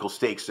political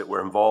stakes that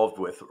we're involved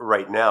with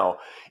right now.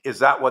 Is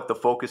that what the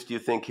focus, do you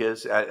think,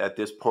 is at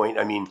this point?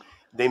 I mean,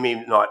 they may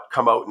not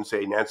come out and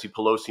say, Nancy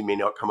Pelosi may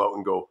not come out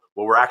and go,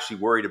 well, we're actually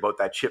worried about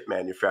that chip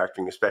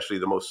manufacturing, especially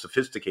the most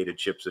sophisticated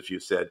chips, if you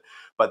said.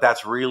 But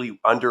that's really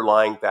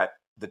underlying that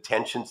the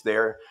tensions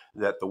there,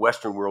 that the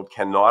Western world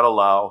cannot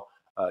allow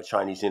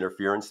Chinese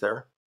interference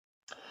there.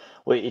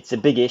 Well, it's a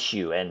big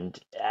issue. And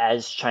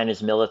as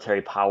China's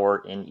military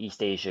power in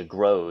East Asia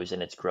grows,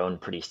 and it's grown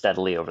pretty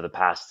steadily over the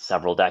past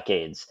several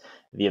decades,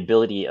 the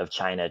ability of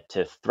China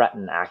to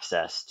threaten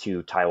access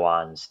to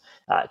Taiwan's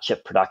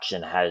chip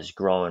production has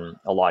grown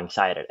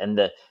alongside it. And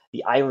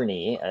the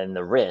irony and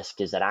the risk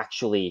is that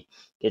actually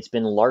it's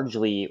been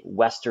largely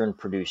Western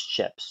produced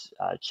chips,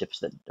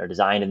 chips that are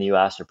designed in the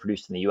US or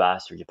produced in the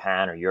US or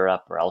Japan or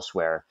Europe or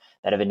elsewhere,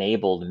 that have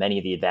enabled many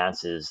of the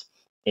advances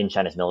in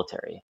China's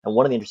military. And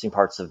one of the interesting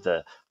parts of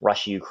the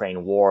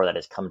Russia-Ukraine war that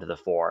has come to the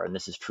fore, and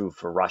this is true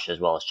for Russia as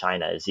well as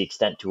China, is the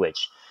extent to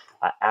which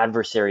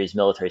adversaries'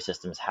 military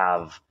systems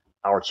have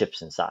our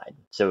chips inside.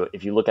 So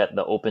if you look at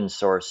the open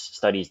source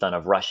studies done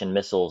of Russian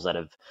missiles that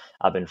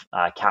have been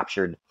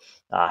captured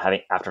after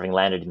having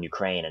landed in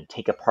Ukraine, and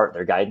take apart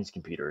their guidance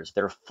computers,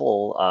 they're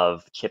full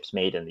of chips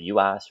made in the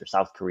US or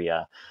South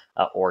Korea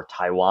or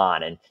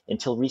Taiwan. And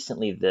until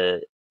recently,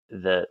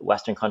 the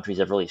Western countries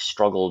have really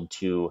struggled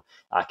to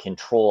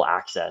control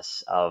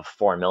access of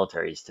foreign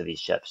militaries to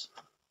these chips.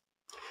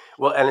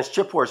 Well, and as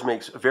Chip Wars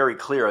makes very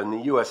clear, and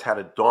the U.S. had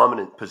a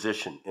dominant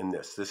position in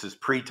this. This is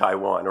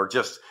pre-Taiwan, or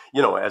just,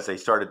 as they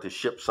started to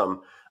ship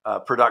some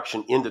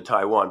production into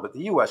Taiwan. But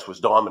the U.S. was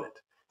dominant,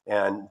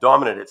 and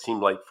dominant, it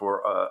seemed like,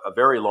 for a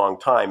very long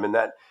time. And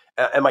that,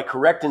 am I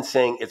correct in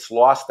saying it's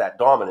lost that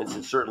dominance?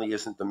 It certainly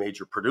isn't the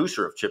major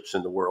producer of chips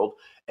in the world,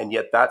 and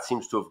yet that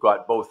seems to have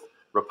got both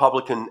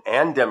Republican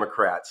and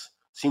Democrats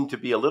seem to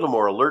be a little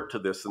more alert to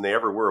this than they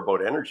ever were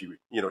about energy,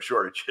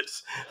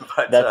 shortages.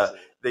 But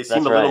they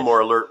seem a little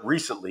more alert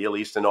recently, at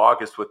least in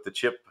August with the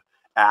CHIP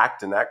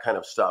Act and that kind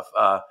of stuff.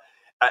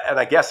 And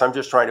I guess I'm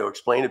just trying to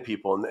explain to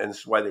people, and this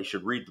is why they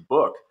should read the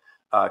book,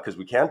 because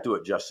we can't do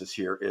it justice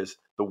here, is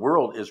the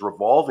world is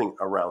revolving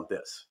around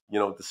this.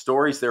 The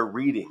stories they're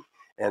reading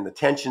and the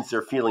tensions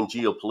they're feeling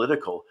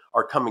geopolitical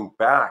are coming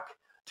back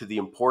to the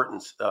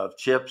importance of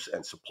chips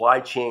and supply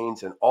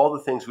chains and all the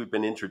things we've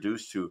been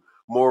introduced to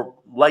more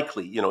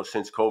likely,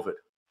 since COVID.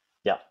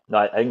 Yeah, no,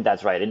 I think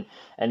that's right.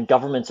 And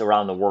governments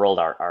around the world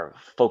are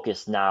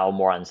focused now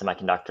more on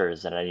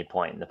semiconductors than at any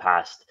point in the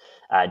past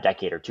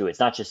decade or two. It's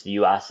not just the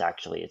US,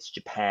 actually. It's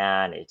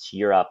Japan, it's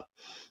Europe,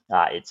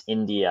 it's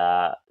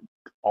India.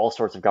 All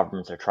sorts of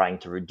governments are trying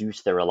to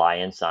reduce their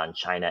reliance on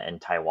China and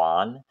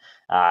Taiwan,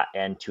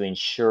 and to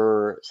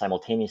ensure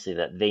simultaneously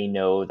that they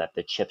know that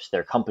the chips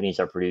their companies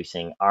are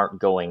producing aren't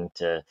going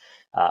to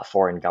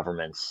foreign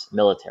governments'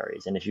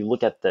 militaries. And if you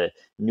look at the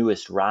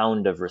newest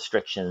round of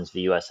restrictions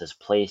the US has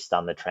placed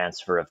on the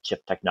transfer of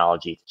chip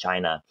technology to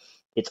China,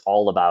 it's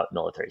all about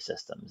military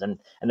systems. And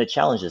the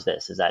challenge is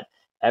this, is that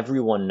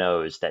everyone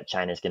knows that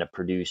China is going to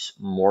produce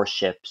more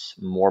ships,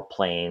 more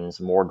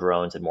planes, more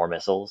drones, and more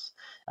missiles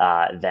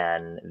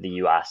than the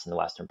US and the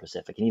Western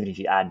Pacific. And even if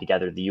you add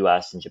together the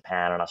US and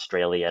Japan and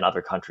Australia and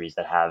other countries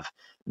that have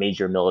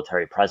major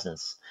military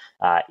presence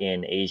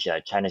in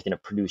Asia, China is going to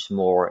produce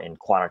more in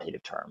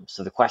quantitative terms.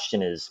 So the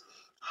question is,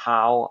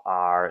 how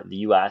are the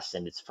US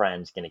and its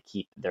friends going to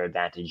keep their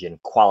advantage in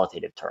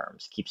qualitative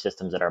terms, keep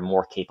systems that are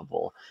more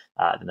capable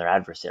than their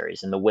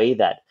adversaries? And the way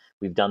that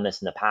we've done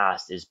this in the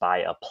past is by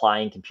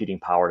applying computing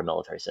power to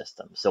military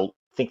systems. So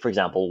think, for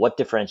example, what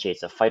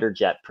differentiates a fighter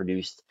jet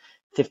produced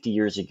 50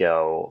 years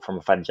ago from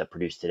a fighter jet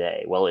produced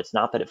today? Well, it's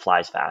not that it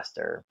flies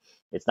faster.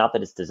 It's not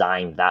that it's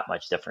designed that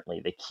much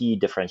differently. The key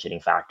differentiating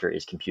factor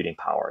is computing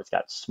power. It's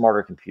got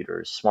smarter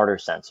computers, smarter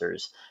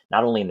sensors,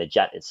 not only in the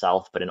jet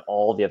itself, but in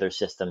all the other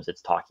systems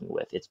it's talking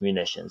with, its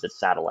munitions, its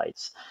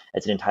satellites.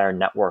 It's an entire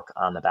network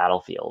on the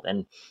battlefield.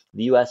 And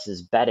the US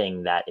is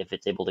betting that if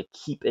it's able to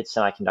keep its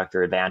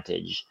semiconductor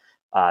advantage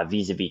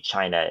vis-a-vis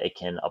China, it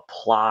can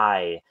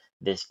apply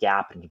this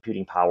gap in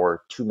computing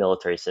power to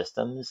military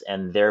systems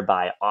and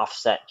thereby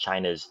offset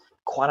China's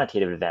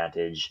quantitative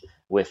advantage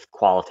with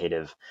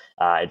qualitative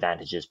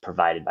advantages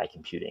provided by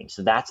computing.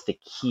 So that's the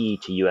key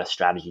to US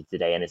strategy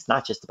today. And it's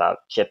not just about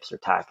chips or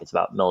tech, it's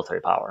about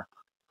military power.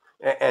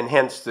 And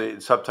hence the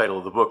subtitle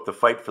of the book, The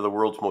Fight for the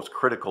World's Most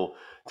Critical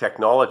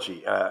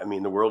Technology.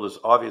 The world is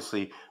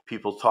obviously,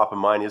 people's top of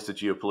mind is the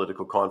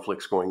geopolitical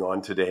conflicts going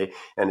on today.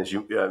 And as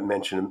you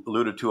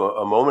alluded to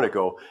a moment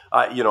ago,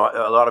 a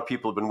lot of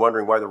people have been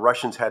wondering why the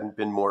Russians hadn't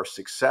been more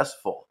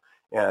successful.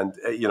 And,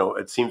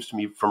 it seems to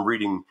me from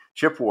reading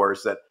Chip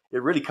Wars that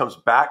it really comes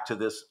back to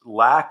this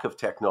lack of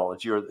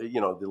technology or,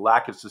 the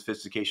lack of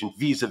sophistication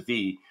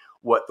vis-a-vis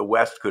what the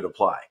West could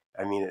apply.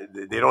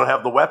 They don't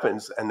have the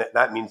weapons, and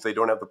that means they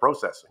don't have the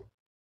processing.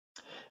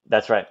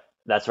 That's right.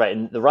 That's right.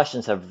 And the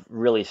Russians have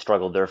really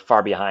struggled. They're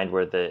far behind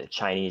where the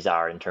Chinese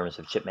are in terms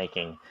of chip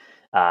making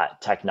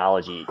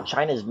technology.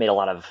 China's made a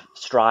lot of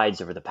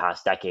strides over the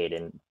past decade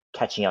in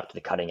catching up to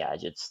the cutting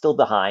edge. It's still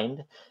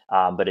behind,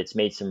 but it's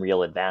made some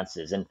real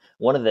advances. And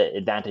one of the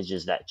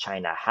advantages that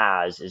China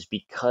has is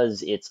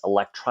because its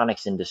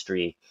electronics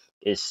industry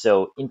is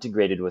so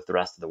integrated with the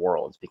rest of the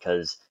world,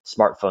 because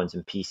smartphones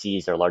and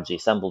PCs are largely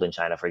assembled in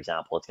China, for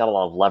example. It's got a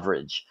lot of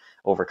leverage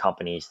over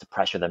companies to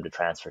pressure them to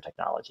transfer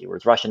technology,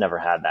 whereas Russia never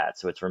had that.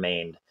 So it's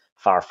remained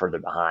far further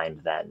behind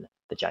than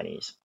the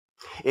Chinese.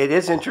 It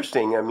is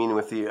interesting.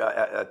 With the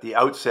at the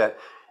outset,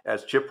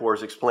 as Chip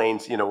Wars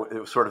explains, it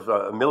was sort of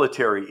a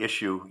military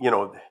issue,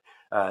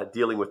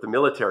 dealing with the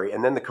military,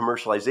 and then the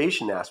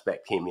commercialization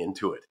aspect came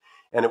into it.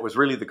 And it was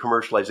really the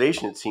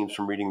commercialization, it seems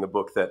from reading the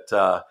book,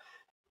 that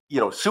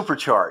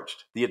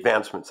supercharged the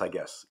advancements, I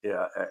guess.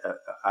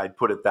 I'd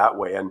put it that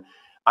way. And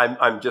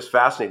I'm just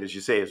fascinated, as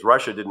you say, as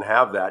Russia didn't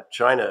have that,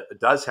 China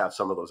does have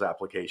some of those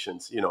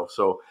applications,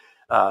 so,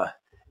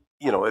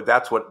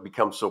 that's what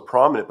becomes so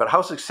prominent. But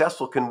how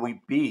successful can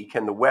we be?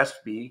 Can the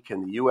West be?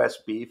 Can the US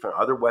be? Can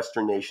other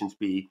Western nations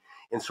be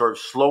in sort of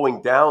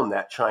slowing down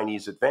that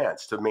Chinese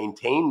advance to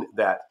maintain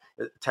that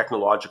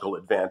technological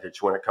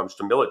advantage when it comes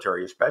to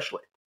military,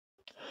 especially?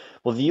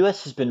 Well, the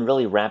US has been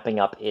really ramping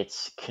up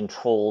its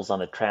controls on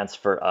the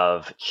transfer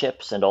of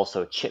chips and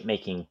also chip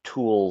making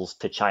tools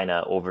to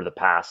China over the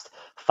past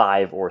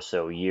 5 or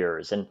so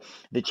years. And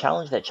the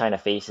challenge that China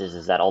faces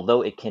is that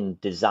although it can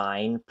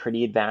design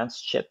pretty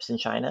advanced chips in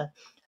China,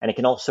 and it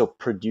can also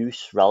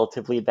produce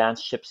relatively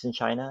advanced chips in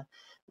China,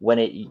 when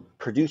it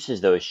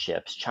produces those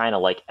chips, China,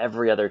 like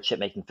every other chip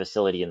making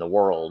facility in the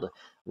world,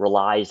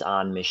 relies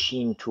on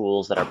machine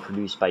tools that are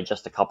produced by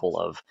just a couple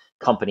of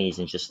companies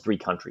in just 3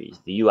 countries.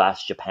 The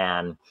US,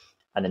 Japan,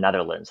 and the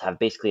Netherlands have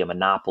basically a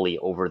monopoly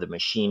over the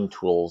machine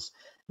tools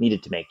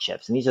needed to make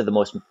chips. And these are the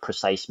most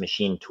precise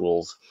machine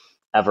tools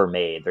ever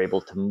made. They're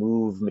able to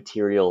move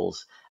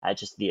materials at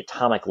just the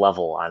atomic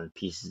level on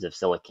pieces of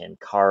silicon,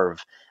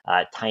 carve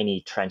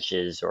tiny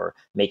trenches or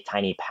make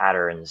tiny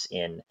patterns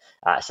in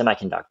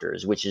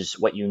semiconductors, which is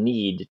what you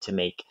need to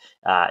make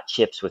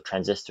chips with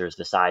transistors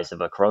the size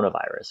of a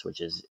coronavirus,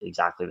 which is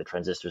exactly the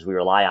transistors we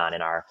rely on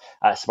in our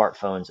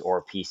smartphones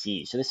or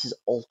PCs. So this is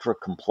ultra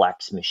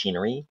complex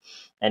machinery,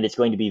 and it's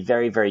going to be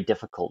very, very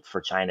difficult for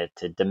China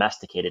to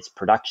domesticate its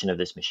production of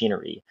this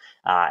machinery.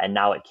 And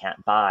now it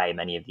can't buy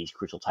many of these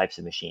crucial types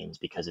of machines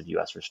because of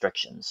US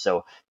restrictions.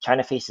 So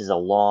China faces a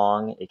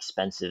long,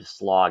 expensive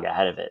slog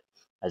ahead of it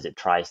as it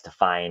tries to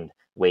find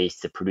ways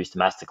to produce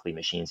domestically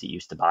machines it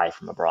used to buy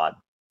from abroad.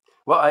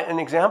 Well, an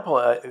example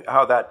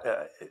how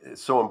that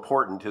is so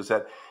important is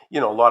that, a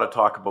lot of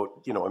talk about,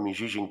 Xi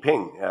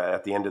Jinping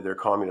at the end of their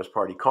Communist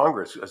Party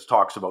Congress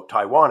talks about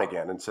Taiwan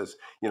again and says,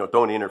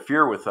 don't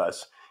interfere with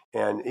us.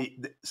 And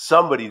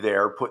somebody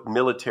there put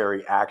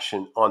military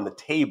action on the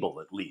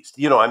table, at least.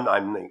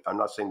 I'm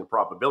not saying the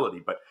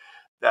probability, but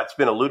that's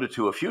been alluded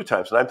to a few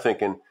times. And I'm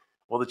thinking,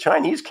 well, the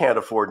Chinese can't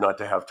afford not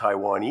to have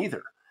Taiwan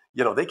either.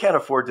 They can't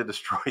afford to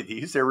destroy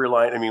these. They're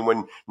relying. I mean,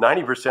 when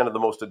 90% of the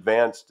most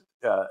advanced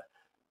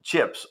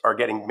chips are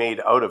getting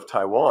made out of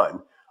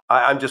Taiwan,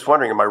 I'm just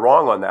wondering, am I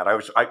wrong on that?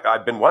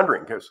 I've been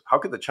wondering, because how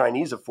could the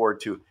Chinese afford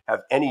to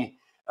have any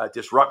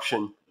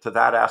disruption to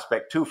that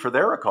aspect too for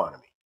their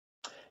economy?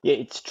 Yeah,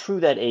 it's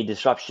true that a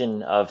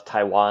disruption of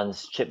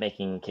Taiwan's chip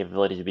making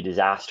capabilities would be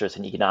disastrous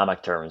in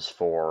economic terms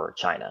for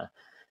China.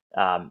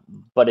 Um,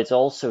 but it's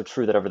also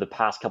true that over the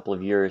past couple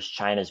of years,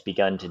 China's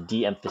begun to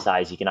de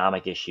emphasize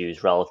economic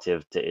issues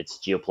relative to its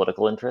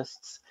geopolitical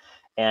interests.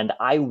 And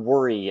I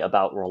worry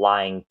about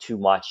relying too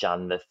much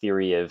on the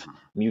theory of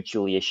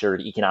mutually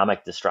assured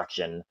economic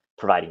destruction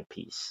providing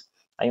peace.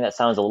 I think that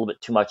sounds a little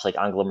bit too much like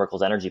Angela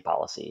Merkel's energy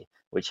policy,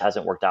 which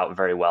hasn't worked out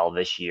very well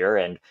this year.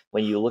 And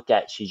when you look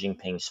at Xi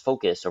Jinping's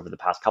focus over the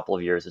past couple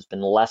of years, it's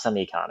been less on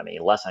the economy,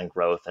 less on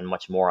growth, and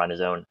much more on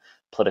his own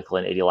political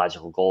and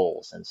ideological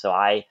goals. And so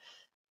I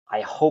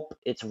hope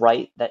it's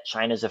right that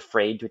China's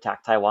afraid to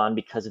attack Taiwan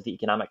because of the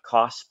economic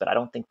costs, but I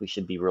don't think we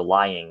should be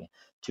relying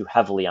too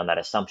heavily on that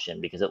assumption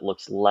because it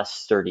looks less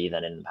sturdy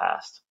than in the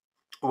past.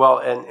 Well,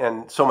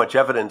 and so much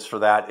evidence for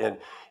that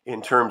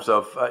in terms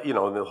of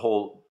the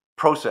whole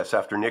process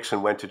after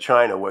Nixon went to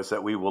China was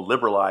that we will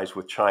liberalize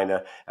with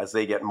China as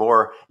they get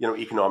more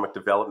economic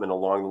development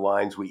along the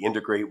lines we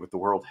integrate with the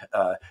World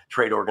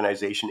Trade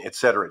Organization, et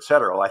cetera, et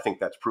cetera. Well, I think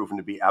that's proven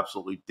to be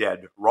absolutely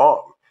dead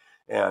wrong,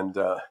 and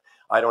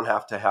I don't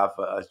have to have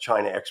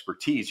China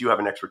expertise. You have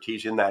an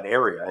expertise in that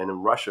area and in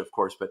Russia, of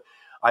course, but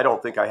I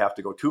don't think I have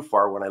to go too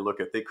far when I look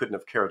at they couldn't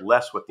have cared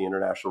less what the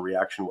international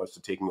reaction was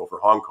to taking over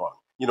Hong Kong,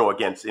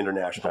 against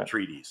international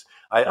treaties.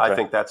 I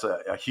think that's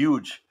a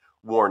huge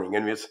warning.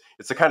 And it's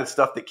the kind of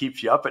stuff that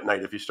keeps you up at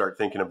night if you start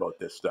thinking about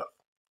this stuff.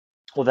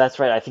 Well, that's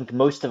right. I think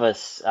most of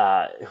us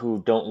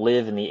who don't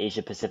live in the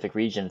Asia Pacific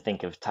region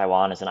think of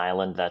Taiwan as an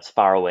island that's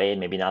far away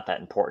and maybe not that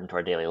important to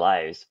our daily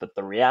lives. But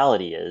the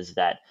reality is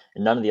that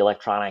none of the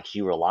electronics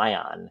you rely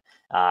on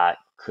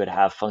could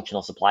have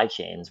functional supply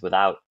chains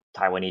without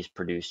Taiwanese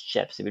produced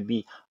chips. It would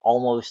be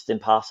almost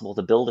impossible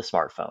to build a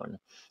smartphone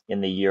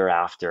in the year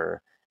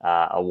after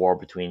a war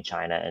between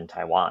China and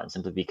Taiwan,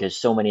 simply because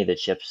so many of the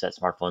chips that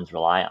smartphones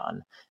rely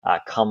on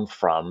come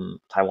from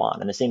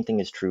Taiwan. And the same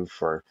thing is true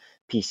for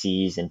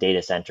PCs and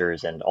data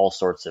centers and all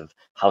sorts of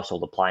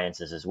household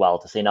appliances as well,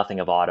 to say nothing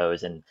of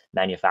autos and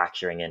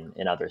manufacturing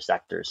in other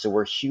sectors. So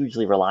we're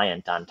hugely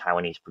reliant on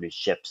Taiwanese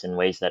produced chips in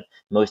ways that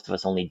most of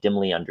us only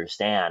dimly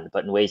understand,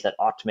 but in ways that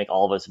ought to make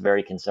all of us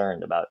very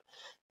concerned about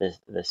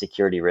the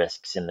security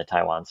risks in the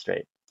Taiwan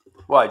Strait.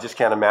 Well, I just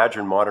can't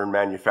imagine modern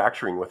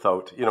manufacturing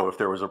without, if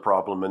there was a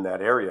problem in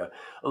that area,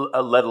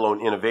 let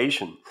alone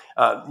innovation.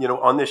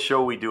 On this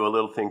show, we do a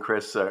little thing,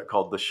 Chris,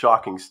 called the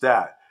shocking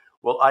stat.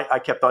 Well, I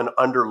kept on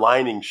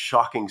underlining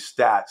shocking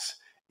stats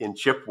in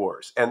chip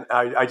wars. And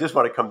I just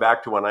want to come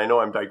back to one. I know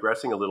I'm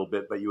digressing a little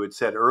bit, but you had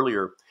said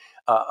earlier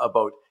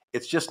about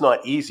it's just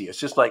not easy. It's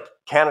just like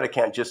Canada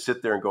can't just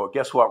sit there and go,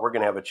 guess what? We're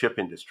going to have a chip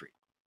industry.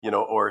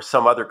 Or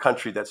some other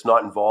country that's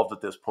not involved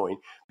at this point,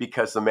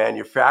 because the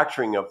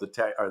manufacturing of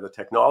the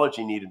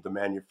technology needed, the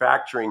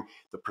manufacturing,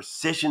 the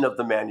precision of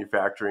the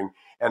manufacturing,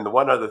 and the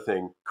one other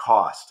thing,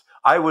 cost.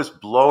 I was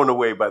blown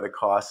away by the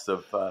cost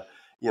of,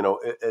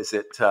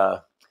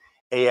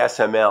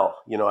 ASML,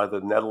 out of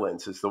the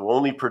Netherlands, is the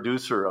only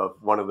producer of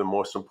one of the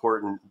most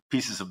important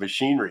pieces of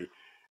machinery.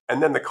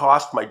 And then the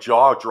cost, my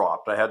jaw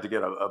dropped. I had to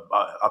get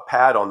a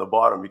pad on the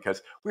bottom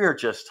because we are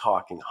just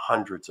talking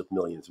hundreds of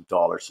millions of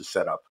dollars to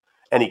set up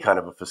any kind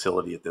of a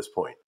facility at this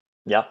point.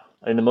 Yeah.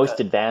 And the most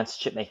advanced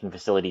chip making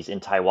facilities in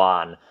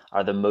Taiwan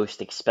are the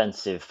most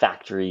expensive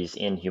factories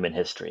in human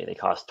history. They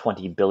cost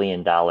 $20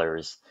 billion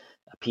a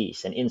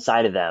piece. And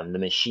inside of them, the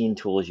machine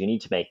tools you need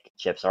to make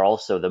chips are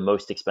also the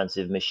most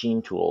expensive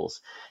machine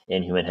tools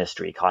in human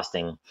history,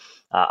 costing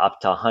up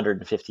to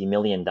 $150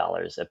 million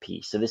a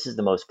piece. So this is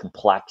the most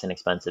complex and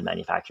expensive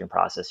manufacturing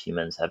process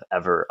humans have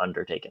ever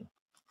undertaken.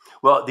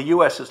 Well, the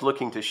U.S. is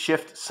looking to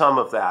shift some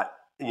of that,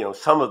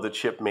 some of the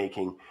chip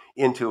making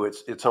into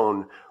its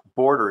own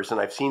borders, and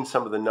I've seen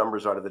some of the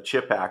numbers out of the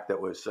CHIP Act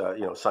that was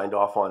signed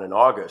off on in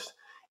August,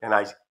 and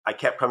I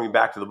kept coming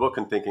back to the book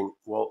and thinking,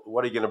 well,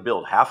 what are you going to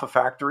build? Half a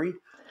factory?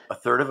 A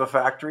third of a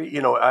factory?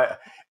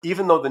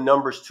 Even though the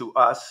numbers to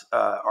us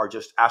are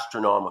just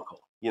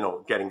astronomical,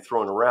 getting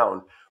thrown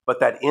around, but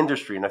that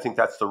industry, and I think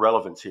that's the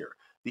relevance here,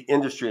 the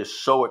industry is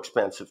so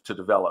expensive to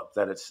develop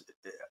that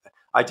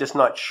I'm just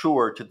not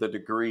sure to the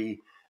degree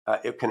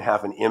it can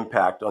have an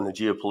impact on the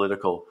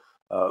geopolitical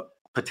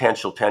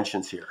potential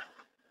tensions here.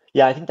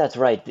 Yeah, I think that's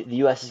right. The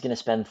US is going to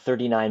spend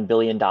 $39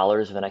 billion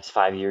over the next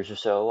 5 years or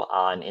so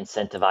on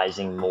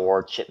incentivizing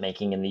more chip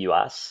making in the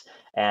US.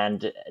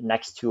 And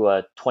next to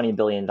a $20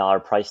 billion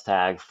price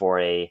tag for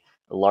a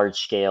large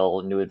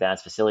scale new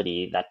advanced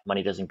facility, that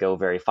money doesn't go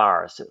very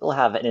far. So it'll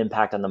have an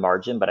impact on the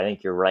margin, but I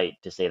think you're right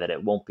to say that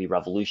it won't be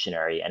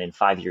revolutionary. And in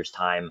 5 years'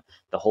 time,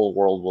 the whole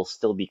world will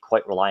still be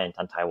quite reliant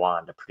on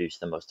Taiwan to produce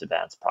the most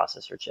advanced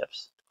processor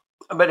chips.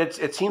 But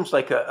it seems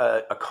like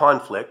a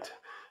conflict.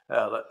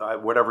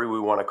 Whatever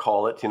we want to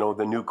call it,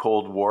 the new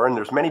Cold War. And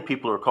there's many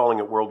people who are calling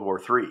it World War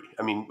III.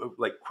 I mean,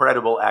 like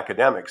credible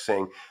academics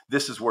saying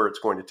this is where it's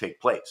going to take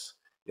place.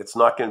 It's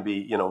not going to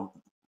be,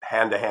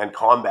 hand-to-hand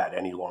combat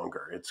any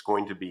longer. It's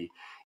going to be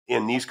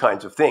in these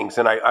kinds of things.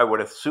 And I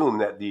would assume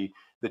that the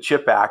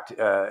CHIP Act,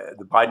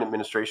 the Biden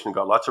administration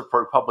got lots of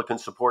Republican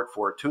support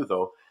for it too,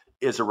 though,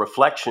 is a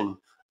reflection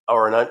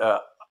or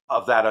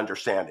of that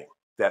understanding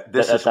that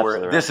this is where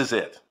right. This is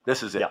it.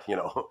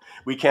 Yeah.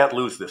 We can't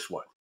lose this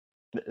one.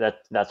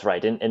 That's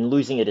right. And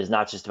losing it is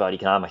not just about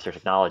economics or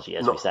technology.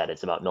 As we said,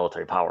 it's about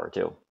military power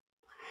too.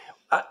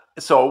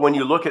 So when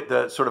you look at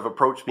the sort of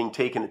approach being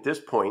taken at this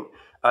point,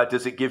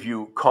 does it give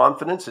you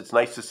confidence? It's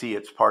nice to see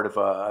it's part of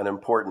an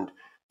important,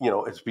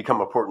 it's become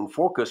an important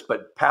focus.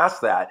 But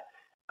past that,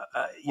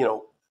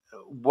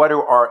 what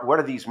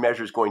are these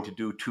measures going to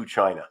do to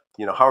China?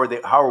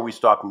 How are we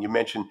stopping? You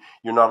mentioned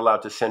you're not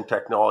allowed to send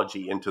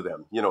technology into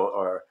them,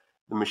 or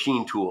the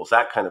machine tools,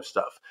 that kind of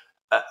stuff.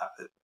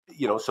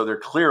 So they're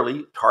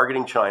clearly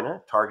targeting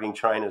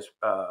China's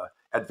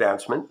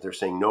advancement. They're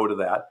saying no to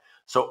that.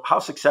 So how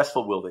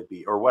successful will they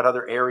be, or what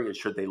other areas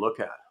should they look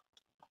at?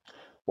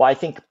 Well, I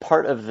think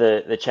part of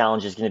the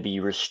challenge is going to be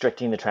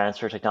restricting the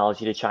transfer of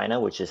technology to China,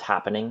 which is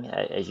happening,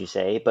 as you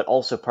say, but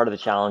also part of the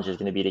challenge is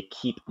going to be to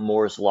keep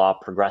Moore's Law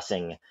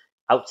progressing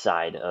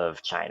outside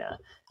of China,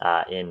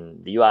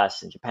 in the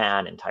US and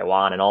Japan and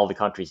Taiwan and all the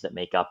countries that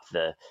make up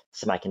the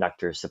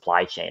semiconductor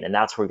supply chain. And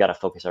that's where we've got to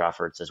focus our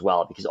efforts as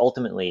well, because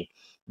ultimately,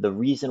 the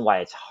reason why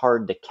it's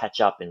hard to catch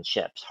up in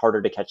chips,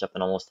 harder to catch up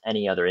in almost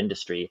any other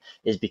industry,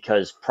 is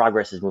because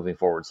progress is moving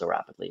forward so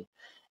rapidly.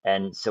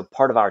 And so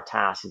part of our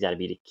task has got to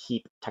be to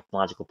keep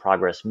technological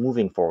progress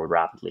moving forward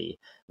rapidly,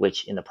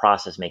 which in the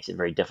process makes it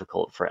very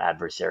difficult for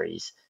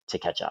adversaries to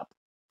catch up.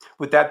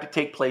 Would that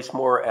take place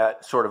more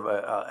at sort of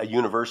a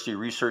university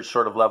research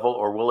sort of level,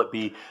 or will it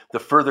be the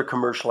further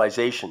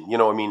commercialization?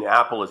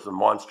 Apple is the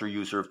monster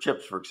user of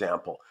chips, for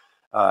example.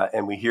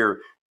 And we hear,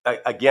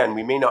 again,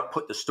 we may not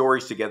put the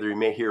stories together. We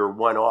may hear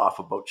one-off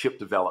about chip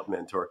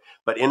development,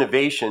 but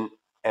innovation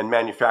and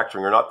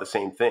manufacturing are not the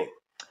same thing.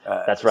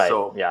 That's right.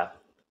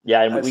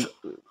 Yeah, and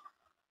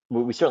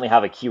we certainly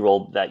have a key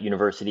role that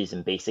universities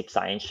and basic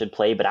science should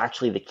play, but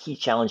actually the key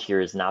challenge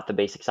here is not the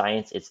basic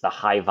science, it's the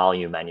high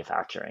volume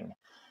manufacturing.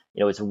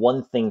 It's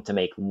one thing to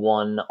make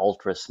one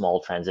ultra small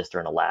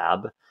transistor in a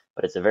lab,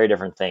 but it's a very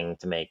different thing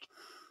to make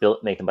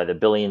them by the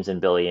billions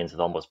and billions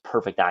with almost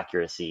perfect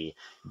accuracy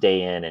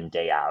day in and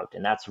day out.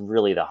 And that's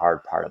really the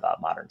hard part about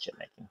modern chip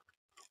making.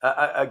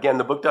 Again,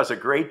 the book does a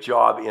great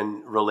job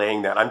in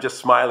relaying that. I'm just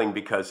smiling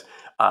because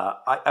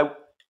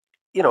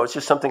it's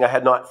just something I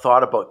had not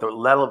thought about, the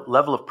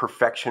level of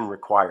perfection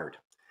required,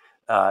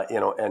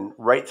 and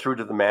right through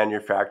to the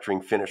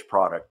manufacturing finished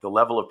product, the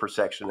level of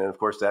perfection. And of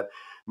course, that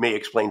may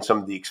explain some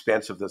of the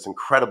expense of those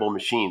incredible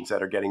machines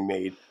that are getting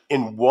made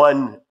in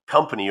one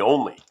company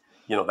only.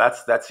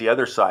 That's the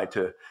other side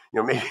to,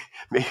 maybe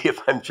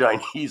if I'm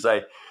Chinese,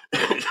 I,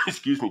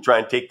 try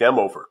and take them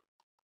over,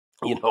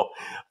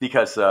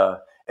 because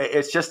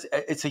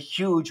it's a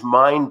huge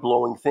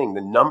mind-blowing thing.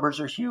 The numbers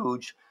are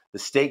huge. The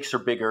stakes are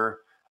bigger.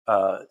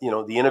 The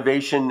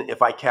innovation,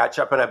 if I catch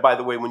up, and by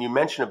the way, when you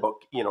mention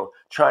about,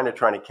 China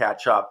trying to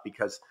catch up,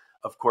 because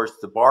of course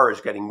the bar is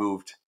getting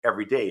moved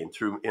every day and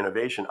through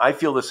innovation, I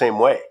feel the same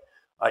way,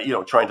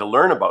 trying to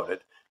learn about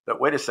it. But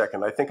wait a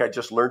second, I think I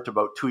just learned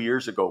about 2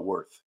 years ago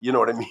worth, you know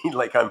what I mean?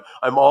 Like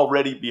I'm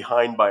already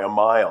behind by a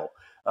mile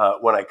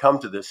when I come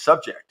to this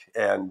subject.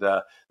 And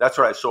that's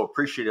what I was so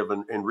appreciative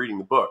in reading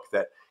the book,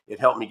 that it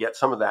helped me get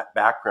some of that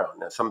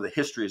background. And some of the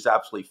history is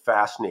absolutely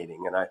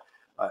fascinating. And I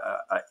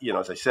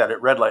as I said,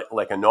 it read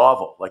like a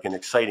novel, like an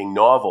exciting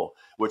novel,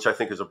 which I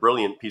think is a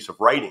brilliant piece of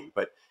writing,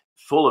 but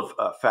full of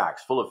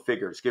facts, full of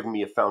figures, giving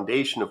me a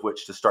foundation of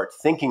which to start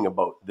thinking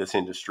about this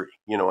industry,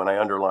 and I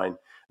underline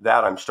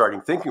that I'm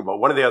starting thinking about.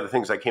 One of the other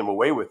things I came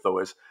away with, though,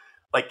 is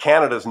like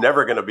Canada's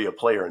never going to be a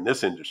player in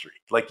this industry.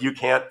 Like you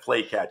can't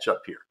play catch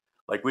up here.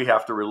 Like we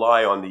have to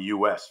rely on the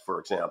U.S., for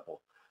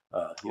example,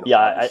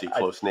 obviously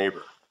close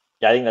neighbor.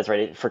 Yeah, I think that's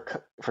right. For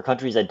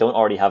countries that don't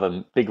already have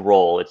a big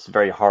role, it's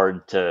very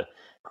hard to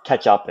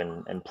catch up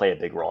and play a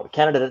big role.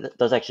 Canada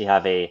does actually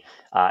have a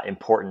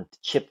important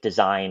chip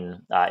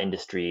design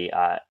industry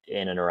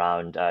in and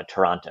around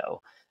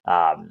Toronto.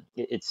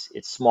 It's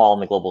small on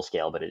the global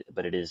scale,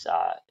 but it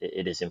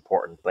is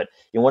important. But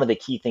one of the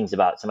key things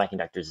about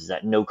semiconductors is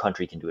that no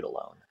country can do it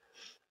alone.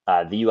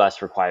 The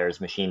U.S. requires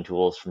machine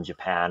tools from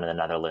Japan and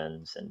the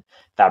Netherlands, and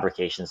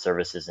fabrication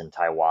services in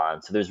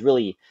Taiwan. So there's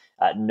really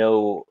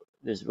no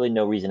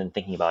reason in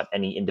thinking about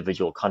any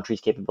individual country's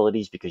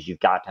capabilities, because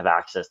you've got to have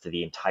access to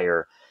the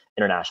entire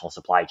international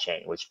supply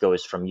chain, which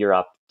goes from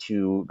Europe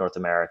to North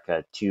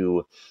America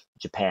to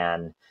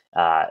Japan,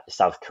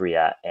 South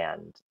Korea,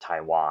 and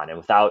Taiwan. And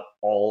without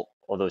all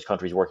of those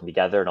countries working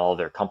together and all of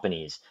their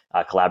companies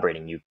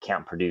collaborating, you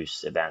can't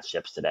produce advanced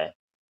chips today.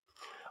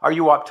 Are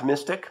you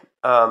optimistic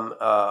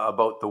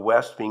about the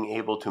West being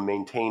able to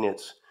maintain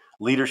its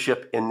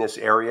leadership in this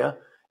area?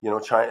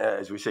 China,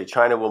 as we say,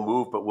 China will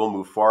move, but we'll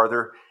move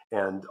farther.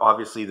 And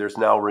obviously, there's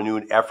now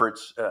renewed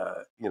efforts.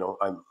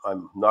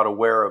 I'm not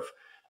aware of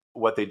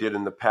what they did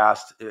in the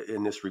past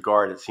in this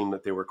regard. It seemed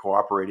that they were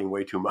cooperating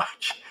way too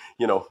much.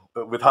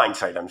 With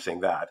hindsight, I'm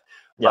saying that.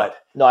 Yeah. But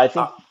no, I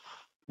think.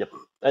 Yep.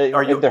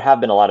 There have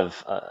been a lot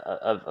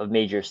of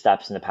major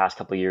steps in the past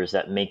couple of years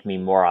that make me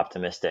more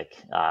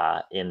optimistic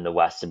in the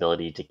West's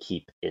ability to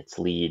keep its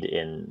lead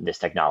in this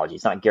technology.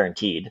 It's not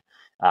guaranteed,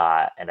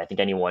 and I think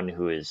anyone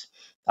who is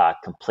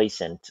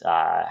complacent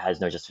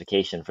has no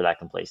justification for that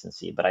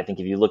complacency. But I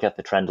think if you look at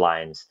the trend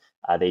lines,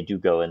 they do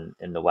go in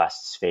the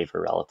West's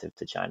favor relative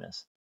to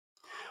China's.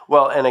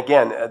 Well, and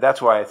again,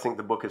 that's why I think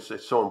the book is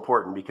so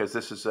important, because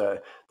this is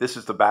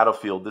the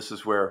battlefield. This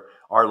is where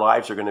our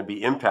lives are going to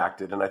be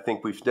impacted. And I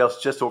think we've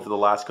just over the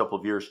last couple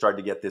of years started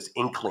to get this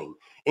inkling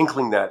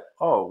that,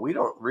 we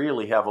don't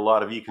really have a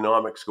lot of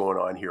economics going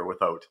on here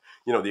without,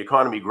 the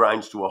economy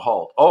grinds to a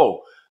halt.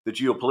 The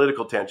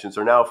geopolitical tensions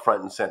are now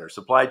front and center,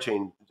 supply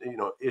chain,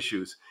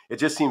 issues. It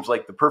just seems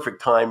like the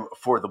perfect time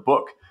for the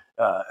book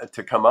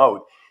to come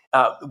out.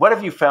 What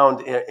have you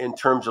found in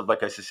terms of,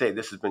 like I say,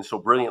 this has been so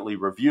brilliantly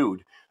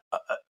reviewed.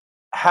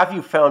 Have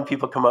you found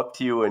people come up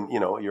to you and,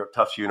 you're at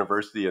Tufts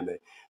University and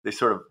they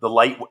sort of, the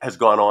light has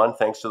gone on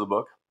thanks to the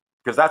book?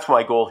 Because that's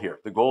my goal here.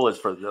 The goal is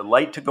for the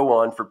light to go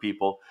on for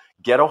people,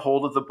 get a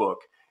hold of the book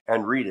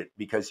and read it,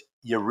 because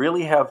you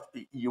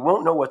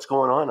won't know what's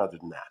going on other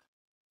than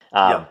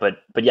that.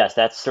 But yes,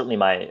 that's certainly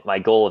my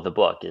goal of the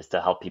book, is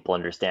to help people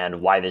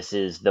understand why this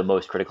is the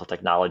most critical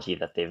technology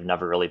that they've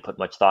never really put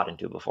much thought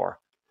into before.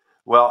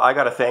 Well, I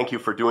got to thank you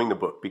for doing the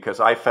book, because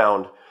I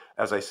found,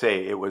 as I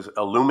say, it was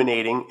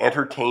illuminating,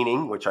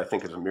 entertaining, which I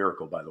think is a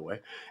miracle, by the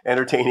way,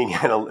 entertaining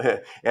and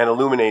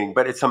illuminating,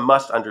 but it's a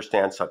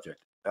must-understand subject,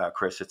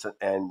 Chris.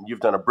 And you've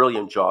done a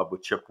brilliant job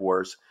with Chip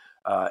Wars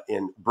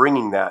in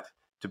bringing that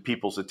to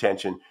people's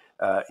attention.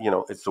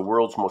 It's the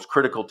world's most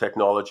critical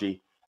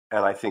technology,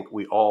 and I think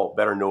we all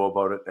better know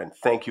about it. And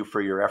thank you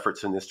for your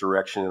efforts in this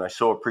direction, and I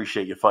so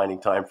appreciate you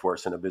finding time for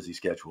us in a busy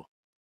schedule.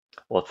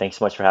 Well, thanks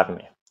so much for having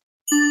me.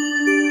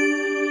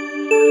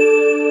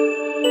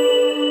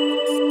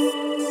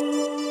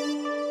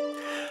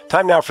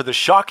 Time now for the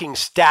shocking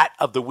stat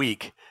of the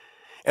week.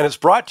 And it's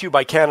brought to you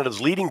by Canada's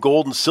leading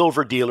gold and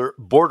silver dealer,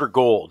 Border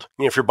Gold.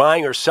 And if you're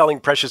buying or selling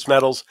precious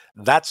metals,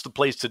 that's the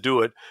place to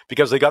do it,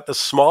 because they got the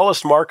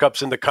smallest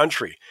markups in the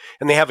country.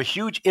 And they have a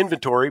huge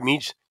inventory,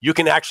 means you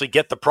can actually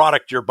get the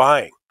product you're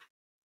buying.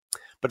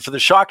 But for the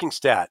shocking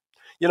stat,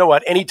 you know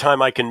what?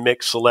 Anytime I can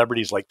mix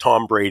celebrities like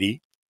Tom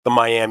Brady, the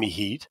Miami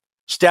Heat,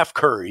 Steph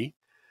Curry,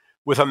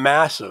 with a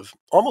massive,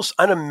 almost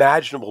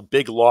unimaginable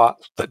big loss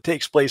that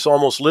takes place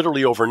almost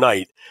literally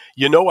overnight,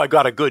 I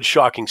got a good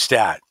shocking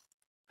stat.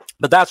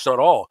 But that's not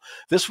all.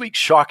 This week's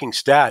shocking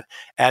stat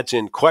adds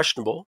in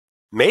questionable,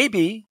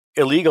 maybe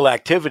illegal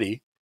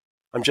activity.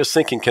 I'm just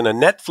thinking, can a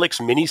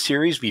Netflix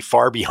miniseries be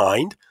far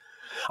behind?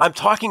 I'm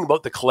talking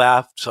about the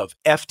collapse of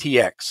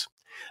FTX,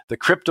 the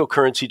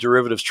cryptocurrency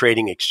derivatives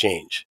trading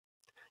exchange.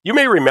 You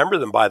may remember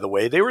them, by the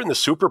way. They were in the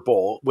Super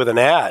Bowl with an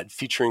ad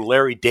featuring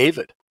Larry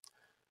David,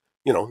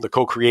 the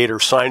co-creator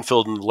of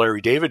Seinfeld and the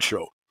Larry David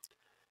Show.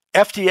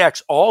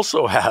 FTX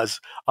also has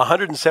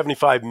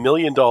 $175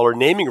 million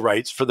naming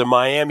rights for the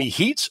Miami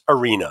Heat's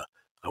arena.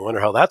 I wonder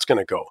how that's going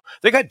to go.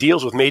 They got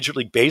deals with Major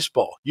League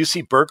Baseball,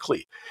 UC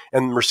Berkeley,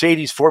 and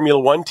Mercedes Formula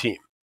One team.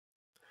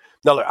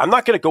 Now, I'm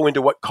not going to go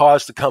into what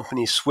caused the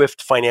company's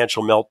swift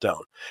financial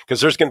meltdown,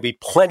 because there's going to be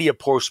plenty of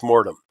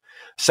post-mortem.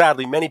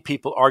 Sadly, many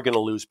people are going to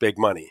lose big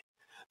money.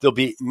 There'll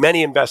be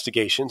many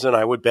investigations, and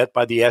I would bet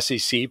by the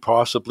SEC,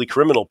 possibly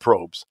criminal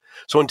probes.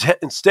 So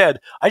instead,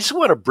 I just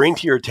want to bring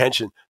to your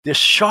attention this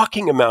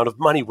shocking amount of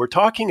money we're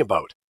talking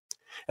about.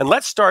 And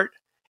let's start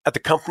at the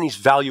company's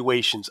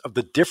valuations of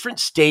the different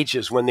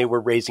stages when they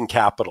were raising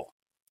capital.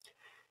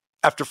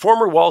 After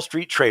former Wall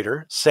Street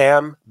trader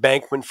Sam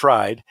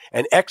Bankman-Fried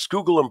and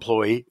ex-Google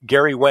employee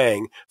Gary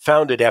Wang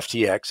founded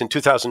FTX in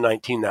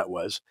 2019,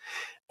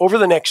 over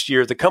the next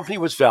year, the company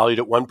was valued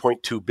at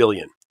 $1.2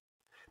 billion.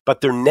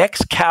 But their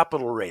next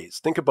capital raise,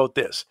 think about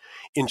this,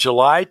 in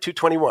July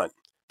 2021,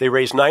 They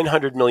raised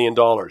 $900 million.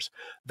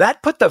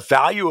 That put the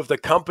value of the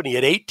company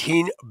at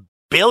 $18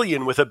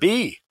 billion with a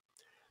B.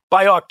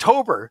 By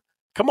October,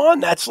 come on,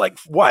 that's like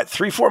what,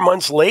 3-4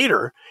 months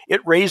later,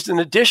 it raised an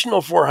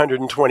additional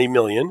 $420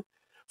 million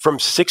from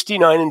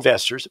 69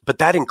 investors, but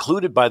that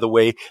included, by the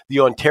way,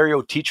 the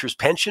Ontario Teachers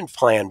Pension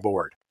Plan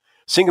Board,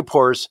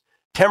 Singapore's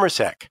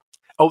Temasek.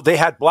 Oh, they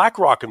had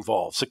BlackRock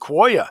involved,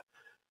 Sequoia.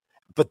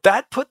 But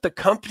that put the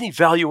company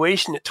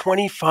valuation at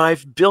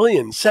 $25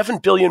 billion,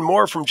 $7 billion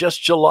more from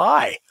just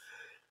July.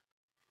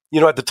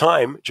 At the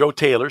time, Joe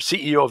Taylor,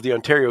 CEO of the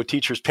Ontario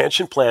Teachers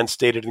Pension Plan,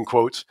 stated in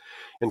quotes,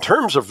 "In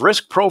terms of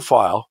risk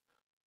profile,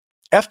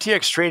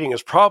 FTX trading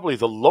is probably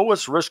the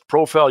lowest risk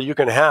profile you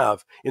can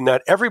have in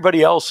that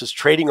everybody else is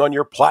trading on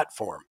your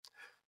platform."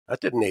 That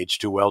didn't age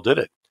too well, did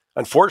it?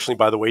 Unfortunately,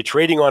 by the way,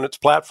 trading on its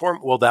platform,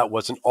 well, that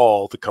wasn't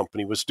all the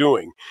company was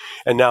doing.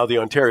 And now the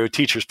Ontario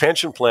Teachers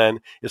Pension Plan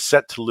is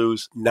set to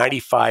lose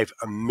 $95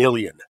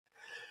 million.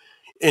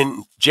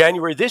 In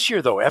January this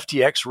year, though,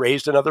 FTX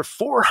raised another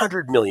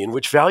 $400 million,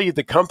 which valued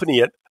the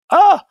company at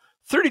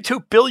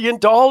 $32 billion.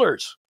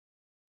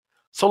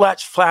 So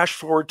let's flash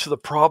forward to the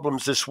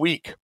problems this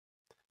week.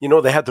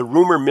 They had the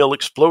rumor mill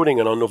exploding,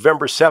 and on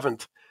November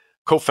 7th,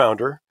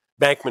 co-founder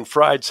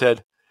Bankman-Fried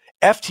said,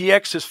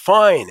 FTX is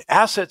fine.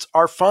 Assets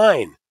are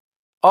fine.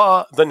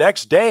 The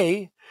next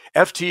day,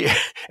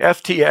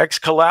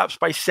 FTX collapsed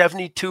by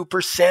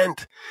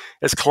 72%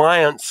 as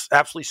clients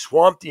absolutely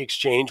swamped the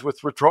exchange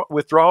with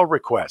withdrawal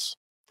requests.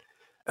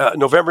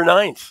 November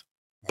 9th,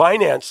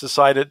 Binance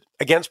decided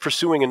against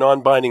pursuing a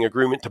non-binding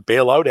agreement to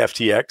bail out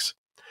FTX,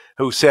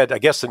 who said, I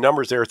guess the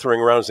numbers they were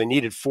throwing around is they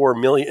needed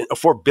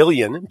 $4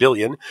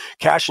 billion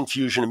cash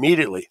infusion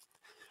immediately.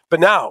 But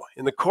now,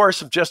 in the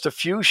course of just a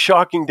few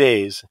shocking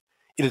days,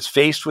 it is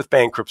faced with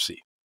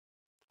bankruptcy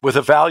with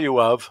a value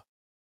of,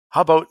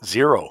 how about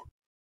zero?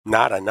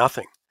 Nada,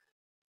 nothing.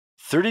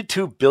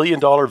 $32 billion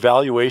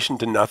valuation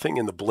to nothing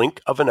in the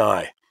blink of an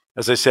eye.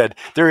 As I said,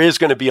 there is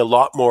going to be a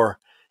lot more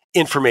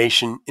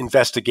information,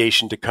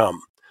 investigation to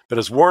come. But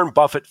as Warren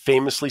Buffett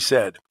famously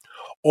said,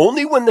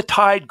 only when the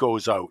tide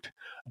goes out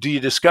do you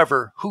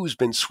discover who's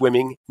been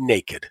swimming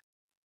naked.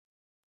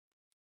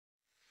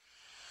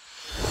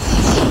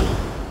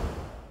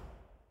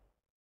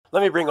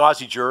 Let me bring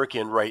Ozzie Jurock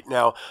in right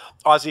now.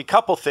 Ozzie, a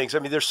couple things. I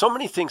mean, there's so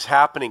many things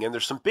happening, and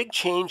there's some big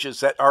changes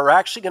that are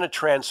actually going to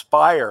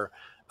transpire,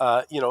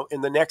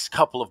 in the next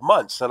couple of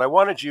months. And I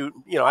wanted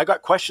you, I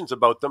got questions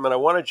about them, and I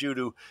wanted you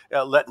to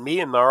let me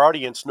and our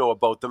audience know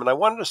about them. And I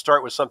wanted to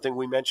start with something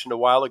we mentioned a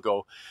while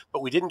ago,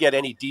 but we didn't get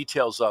any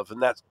details of,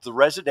 and that's the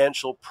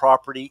Residential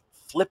Property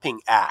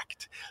Flipping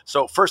Act.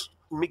 So first,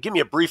 give me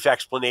a brief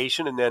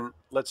explanation, and then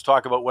let's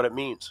talk about what it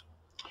means.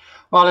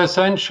 Well,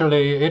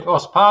 essentially, it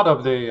was part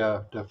of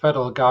the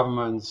federal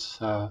government's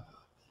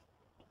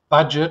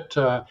budget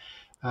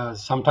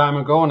some time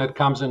ago, and it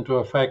comes into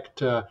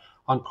effect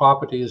on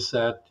properties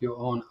that you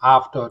own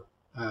after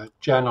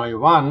January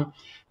 1.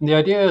 And the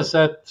idea is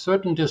that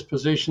certain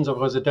dispositions of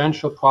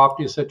residential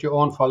properties that you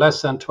own for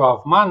less than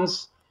 12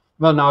 months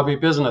will now be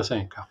business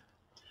income.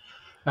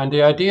 And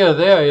the idea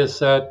there is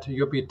that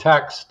you'll be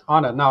taxed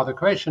on it. Now, the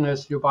question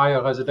is, you buy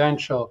a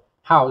residential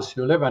house,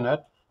 you live in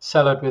it,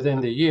 sell it within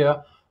the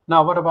year.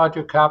 Now, what about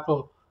your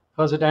capital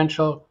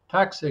residential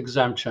tax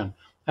exemption?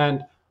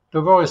 And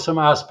the worrisome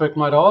aspect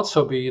might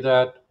also be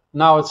that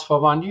now it's for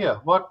 1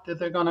 year. What if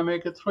they're going to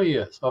make it 3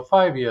 years or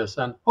 5 years?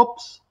 And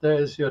oops, there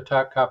is your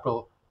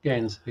capital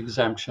gains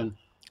exemption.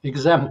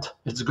 Exempt,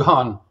 it's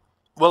gone.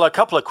 Well, a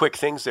couple of quick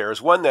things there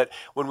is one that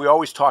when we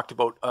always talked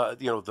about,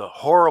 the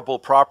horrible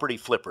property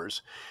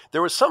flippers,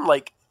 there was some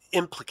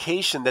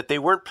implication that they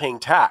weren't paying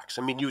tax.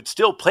 I mean, you would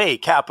still pay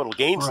capital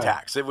gains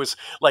tax. It was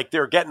like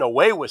they're getting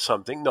away with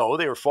something. No,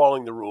 they were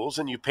following the rules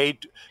and you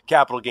paid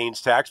capital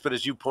gains tax. But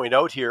as you point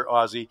out here,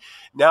 Ozzie,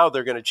 now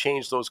they're going to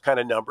change those kind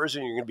of numbers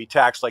and you're going to be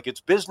taxed like it's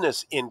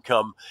business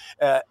income.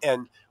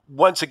 And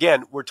once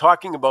again, we're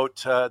talking about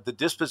the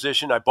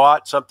disposition. I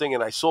bought something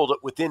and I sold it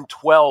within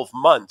 12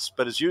 months.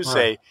 But as you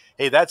say,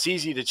 hey, that's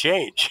easy to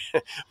change.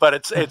 But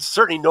it's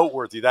certainly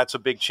noteworthy. That's a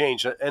big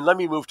change. And let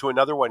me move to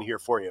another one here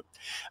for you.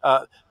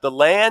 The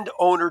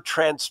Landowner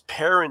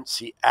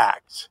Transparency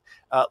Act.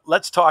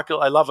 Let's talk.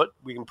 I love it.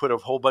 We can put a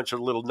whole bunch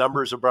of little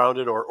numbers around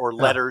it or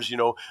letters.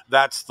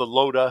 That's the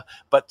LOTA.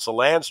 But it's the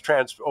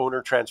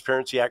Landowner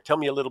Transparency Act. Tell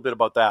me a little bit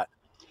about that.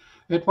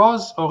 It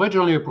was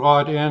originally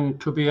brought in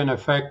to be in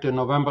effect in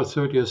November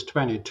 30th,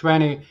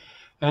 2020,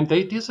 and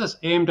this is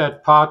aimed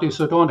at parties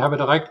who don't have a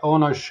direct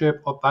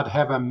ownership but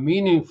have a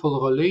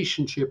meaningful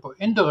relationship or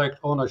indirect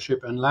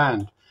ownership in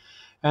land.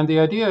 And the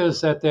idea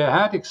is that they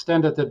had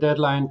extended the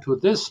deadline to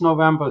this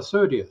November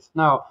 30th.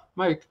 Now,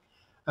 Mike,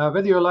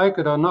 whether you like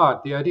it or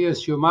not, the idea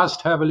is you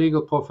must have a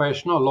legal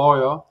professional,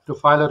 lawyer, to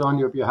file it on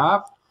your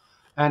behalf,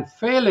 and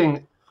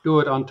failing do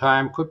it on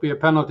time could be a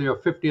penalty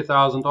of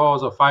 $50,000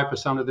 or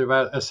 5% of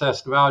the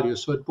assessed value.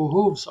 So it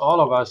behooves all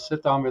of us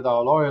sit down with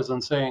our lawyers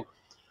and saying,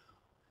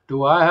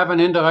 do I have an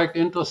indirect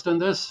interest in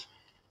this?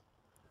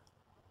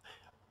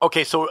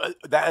 Okay, so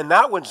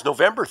that one's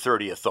November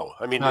 30th, though.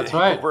 I mean, That's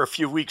right. we're a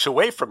few weeks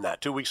away from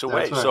that, 2 weeks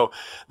away. That's right. So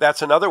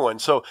that's another one.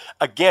 So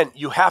again,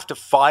 you have to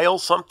file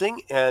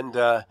something, and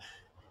to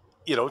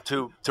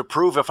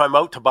prove if I'm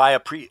out to buy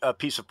a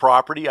piece of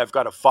property, I've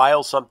got to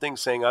file something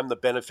saying I'm the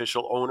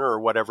beneficial owner or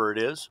whatever it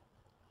is.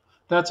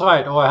 That's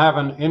right, or have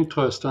an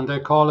interest, and they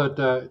call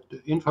it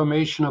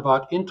information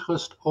about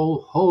interest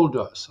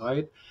holders,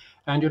 right?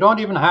 And you don't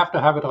even have to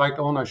have a direct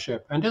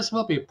ownership. And this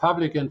will be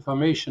public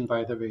information,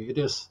 by the way. It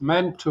is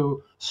meant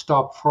to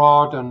stop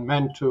fraud and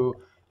meant to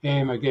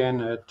aim again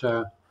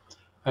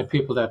at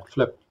people that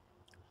flip.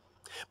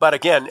 But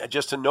again,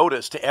 just a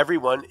notice to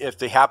everyone, if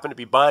they happen to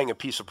be buying a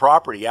piece of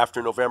property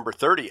after November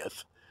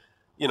 30th,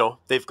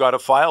 they've got to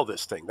file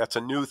this thing. That's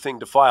a new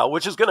thing to file,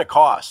 which is going to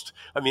cost.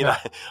 I mean, yeah.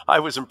 I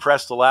was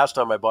impressed the last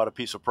time I bought a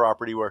piece of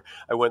property where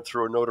I went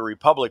through a notary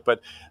public,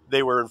 but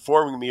they were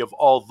informing me of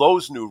all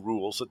those new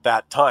rules at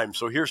that time.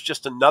 So here's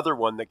just another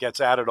one that gets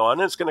added on,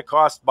 and it's going to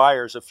cost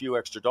buyers a few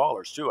extra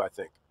dollars too, I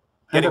think,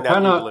 getting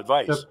that legal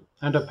advice.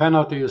 And the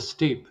penalty is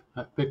steep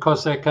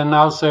because they can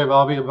now say,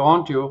 well, we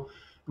warned you.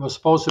 It was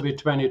supposed to be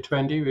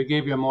 2020. We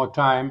gave you more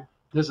time.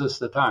 This is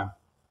the time.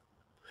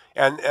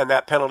 And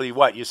that penalty,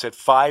 what? You said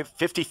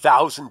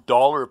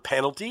 $50,000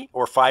 penalty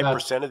or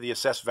 5% of the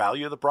assessed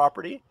value of the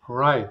property?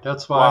 Right.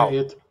 That's why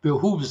It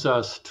behooves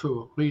us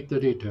to read the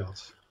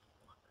details.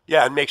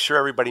 Yeah, and make sure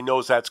everybody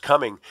knows that's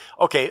coming.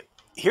 Okay,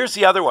 here's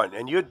the other one.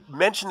 And you had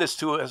mentioned this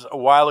to us a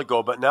while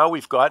ago, but now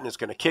we've got, and it's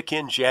going to kick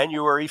in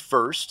January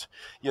 1st.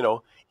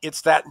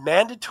 It's that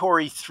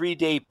mandatory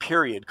 3-day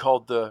period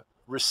called the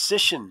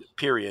rescission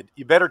period.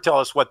 You better tell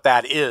us what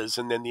that is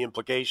and then the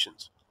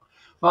implications.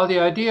 Well, the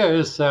idea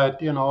is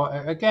that,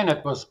 again,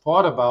 it was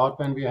brought about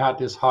when we had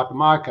this hot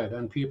market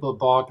and people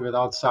bought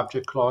without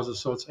subject clauses.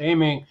 So it's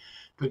aiming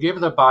to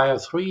give the buyer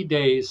 3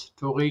 days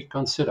to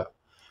reconsider.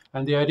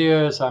 And the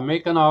idea is I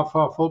make an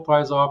offer, full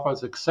price offer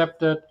is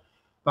accepted,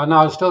 but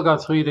now I've still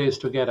got 3 days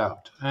to get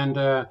out. And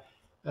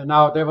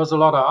now there was a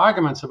lot of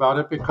arguments about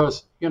it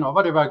because,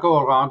 what if I go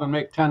around and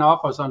make 10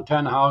 offers on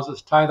 10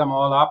 houses, tie them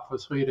all up for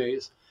 3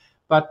 days?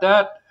 But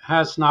that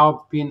has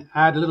now been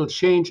a little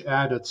change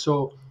added.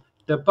 So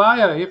the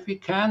buyer, if he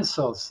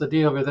cancels the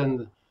deal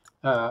within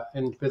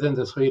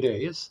the 3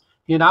 days,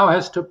 he now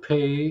has to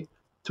pay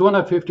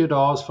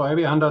 $250 for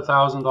every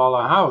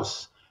 $100,000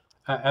 house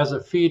as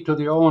a fee to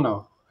the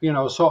owner.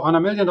 So on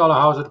 $1 million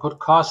house, it could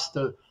cost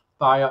the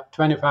buyer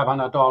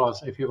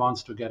 $2,500 if he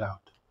wants to get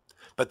out.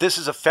 But this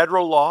is a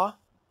federal law?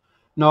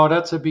 No,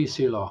 that's a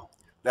BC law.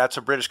 That's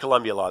a British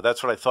Columbia law.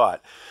 That's what I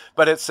thought.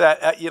 But it's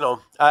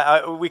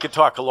we could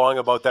talk along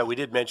about that. We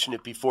did mention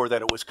it before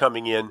that it was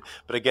coming in.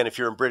 But again, if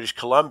you're in British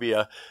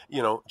Columbia,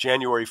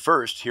 January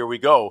 1st, here we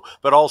go.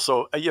 But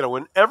also,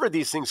 whenever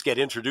these things get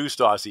introduced,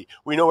 Ozzie,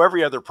 we know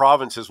every other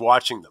province is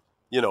watching them.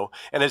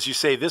 And as you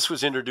say, this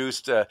was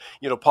introduced,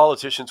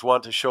 politicians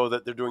want to show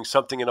that they're doing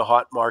something in a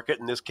hot market.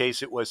 In this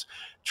case, it was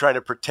trying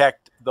to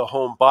protect the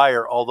home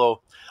buyer.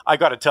 Although I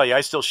got to tell you,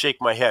 I still shake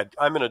my head.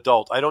 I'm an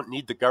adult. I don't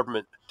need the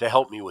government to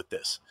help me with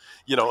this.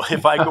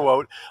 If I go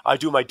out, I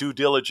do my due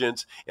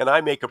diligence and I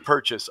make a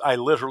purchase, I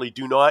literally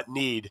do not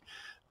need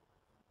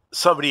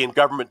somebody in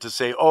government to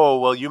say, oh,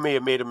 well, you may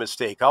have made a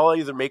mistake. I'll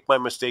either make my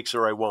mistakes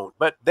or I won't.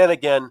 But then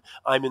again,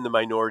 I'm in the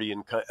minority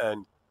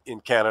in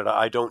Canada.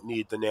 I don't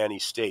need the nanny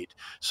state.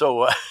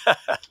 So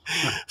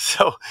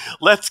so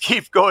let's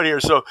keep going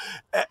here. So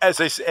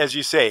as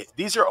you say,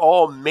 these are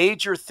all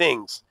major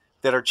things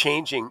that are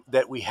changing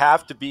that we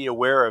have to be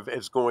aware of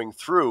as going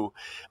through.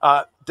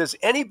 Does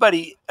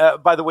anybody,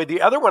 by the way,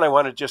 the other one I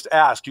want to just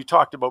ask, you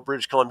talked about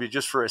British Columbia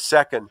just for a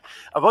second,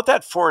 about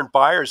that foreign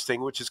buyers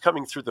thing, which is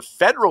coming through the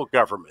federal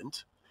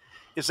government.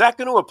 Is that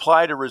going to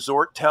apply to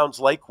resort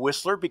towns like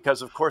Whistler?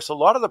 Because, of course, a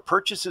lot of the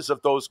purchases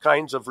of those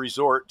kinds of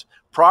resort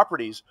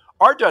properties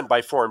are done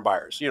by foreign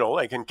buyers.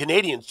 And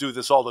Canadians do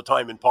this all the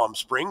time in Palm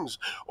Springs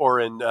or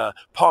in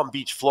Palm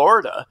Beach,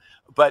 Florida.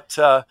 But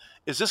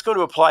is this going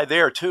to apply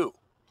there too?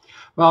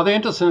 Well, the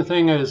interesting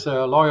thing is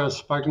lawyer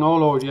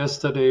Spagnolo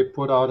yesterday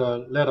put out a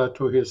letter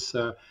to his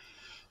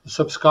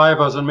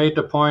subscribers and made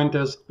the point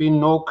there's been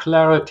no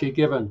clarity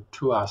given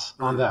to us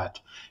on that.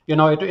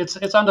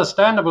 It's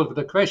understandable for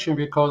the question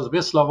because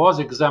Whistler was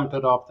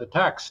exempted of the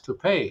tax to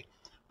pay,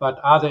 but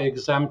are they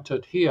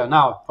exempted here?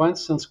 Now, for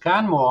instance,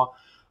 Canmore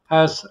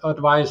has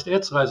advised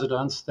its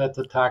residents that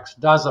the tax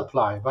does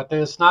apply, but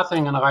there's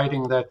nothing in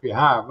writing that we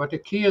have. But the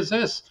key is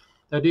this,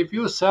 that if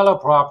you sell a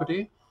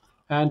property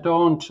and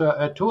don't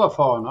to a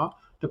foreigner,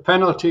 the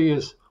penalty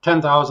is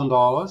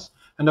 $10,000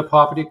 and the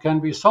property can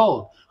be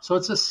sold. So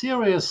it's a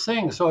serious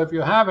thing. So if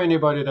you have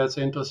anybody that's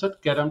interested,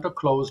 get them to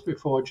close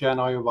before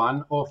January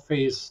 1 or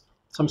face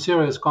some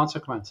serious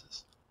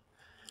consequences.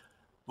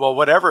 Well,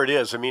 whatever it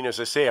is, I mean, as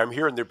I say, I'm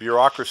hearing the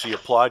bureaucracy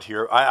applaud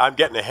here. I'm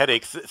getting a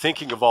headache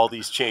thinking of all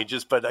these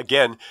changes. But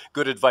again,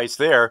 good advice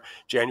there.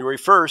 January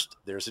 1st,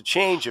 there's a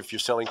change if you're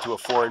selling to a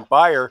foreign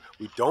buyer.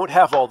 We don't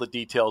have all the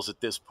details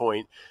at this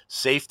point.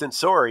 Safe than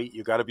sorry.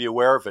 You got to be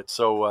aware of it.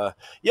 So,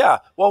 yeah.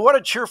 Well, what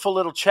a cheerful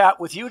little chat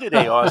with you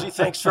today, Ozzy.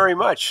 Thanks very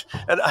much.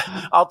 And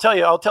I'll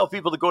tell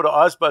people to go to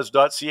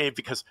ozbuzz.ca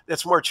because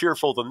it's more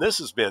cheerful than this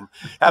has been.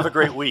 Have a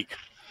great week.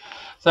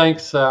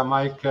 Thanks,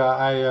 Mike.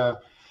 I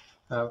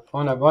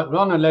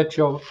want to let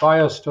your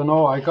buyers to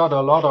know I got a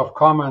lot of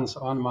comments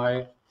on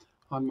my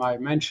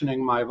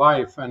mentioning my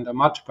wife and the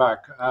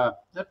Matchback.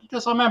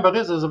 Just remember,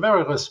 this is a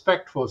very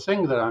respectful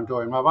thing that I'm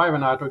doing. My wife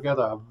and I are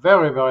together a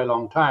very, very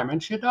long time,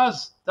 and she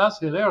does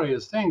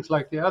hilarious things.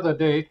 Like the other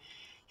day,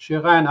 she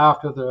ran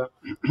after the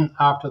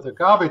after the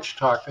garbage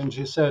truck, and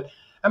she said,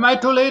 "Am I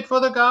too late for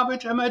the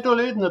garbage? Am I too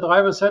late?" And the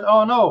driver said,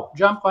 "Oh no,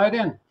 jump right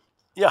in."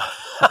 Yeah.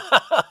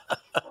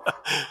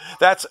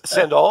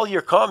 Send all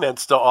your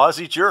comments to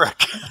Ozzy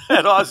Jurek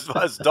at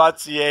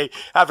ozbuzz.ca.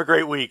 Have a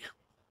great week.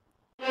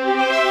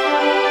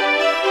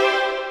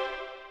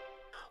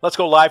 Let's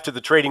go live to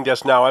the trading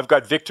desk now. I've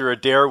got Victor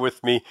Adair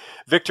with me.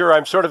 Victor,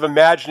 I'm sort of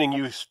imagining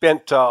you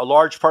spent a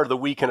large part of the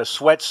week in a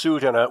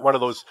sweatsuit and one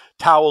of those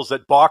towels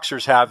that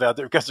boxers have out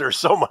there because there's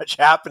so much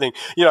happening.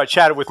 I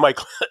chatted with Mike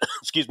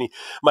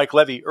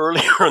Levy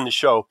earlier in the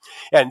show,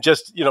 and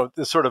just,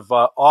 sort of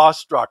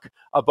awestruck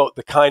about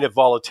the kind of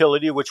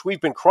volatility which we've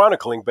been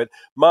chronicling, but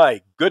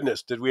my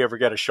goodness, did we ever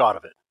get a shot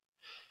of it?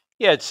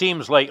 Yeah, it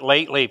seems like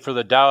lately for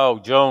the Dow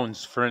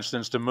Jones, for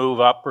instance, to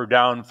move up or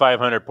down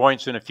 500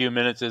 points in a few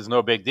minutes is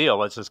no big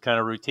deal. It's just kind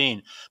of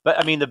routine. But,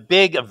 I mean, the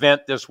big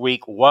event this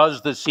week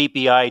was the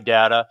CPI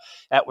data.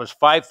 That was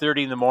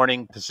 5:30 in the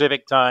morning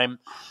Pacific time.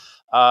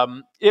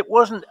 It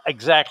wasn't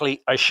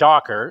exactly a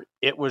shocker.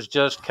 It was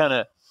just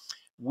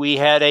we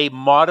had a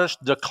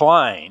modest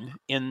decline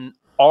in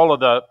all of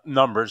the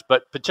numbers,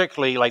 but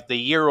particularly like the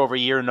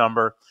year-over-year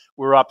number,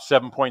 we're up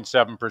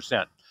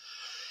 7.7%.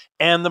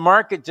 And the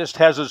market just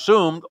has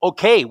assumed,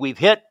 okay, we've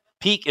hit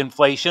peak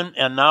inflation,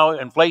 and now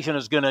inflation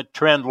is going to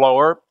trend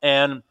lower.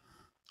 And,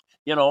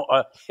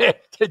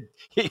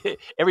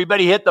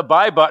 everybody hit the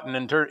buy button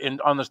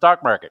on the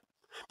stock market.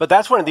 But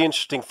that's one of the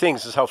interesting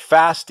things is how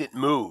fast it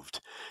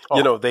moved.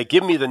 Oh. They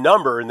give me the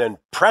number and then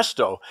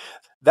presto.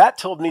 That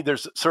told me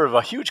there's sort of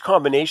a huge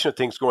combination of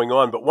things going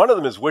on. But one of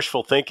them is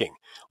wishful thinking.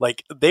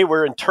 Like they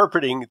were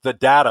interpreting the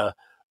data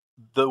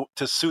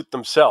to suit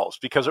themselves,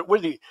 because it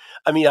really,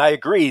 I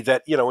agree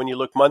that, when you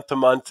look month to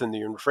month and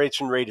the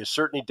inflation rate is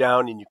certainly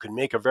down, and you can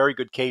make a very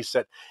good case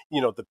that,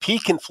 the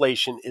peak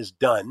inflation is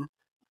done.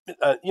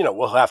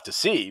 We'll have to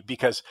see,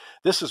 because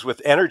this is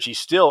with energy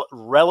still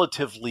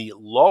relatively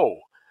low.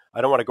 I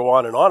don't want to go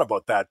on and on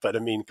about that, but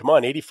come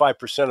on,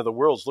 85% of the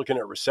world's looking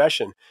at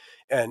recession,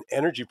 and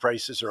energy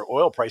prices or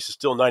oil prices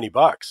still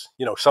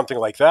 $90, something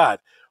like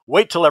that.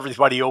 Wait till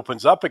everybody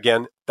opens up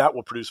again. That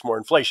will produce more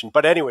inflation.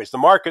 But anyways, the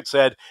market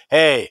said,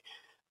 hey,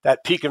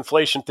 that peak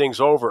inflation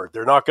thing's over.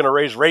 They're not going to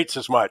raise rates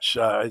as much.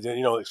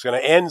 It's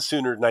going to end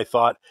sooner than I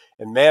thought.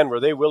 And man, were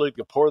they willing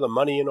to pour the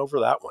money in over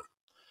that one.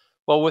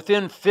 Well,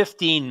 within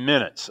 15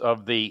 minutes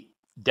of the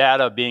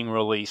data being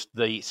released,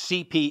 the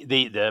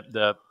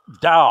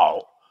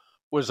Dow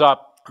was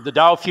up. The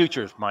Dow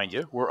futures, mind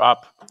you, were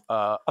up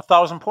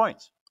 1,000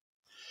 points.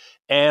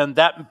 And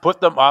that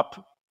put them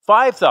up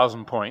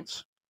 5,000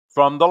 points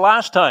from the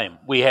last time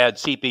we had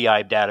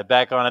CPI data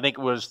back on, I think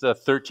it was the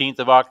 13th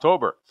of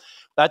October.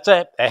 That's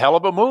a hell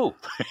of a move,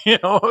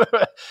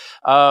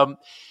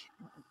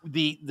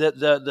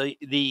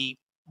 The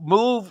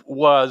move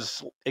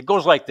was, it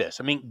goes like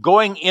this.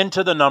 Going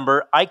into the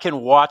number, I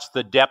can watch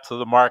the depth of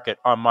the market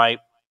on my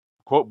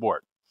quote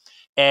board.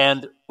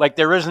 And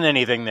there isn't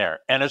anything there.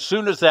 And as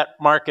soon as that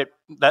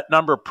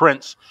number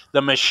prints,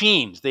 the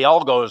machines, the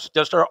algos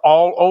just are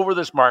all over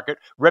this market,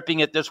 ripping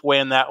it this way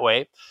and that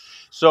way.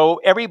 So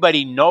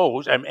everybody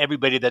knows, and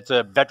everybody that's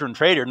a veteran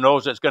trader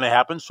knows it's going to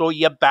happen. So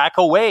you back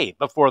away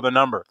before the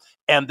number,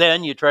 and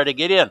then you try to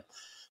get in.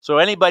 So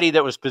anybody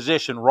that was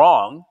positioned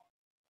wrong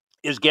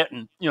is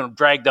getting,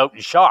 dragged out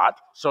and shot.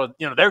 So,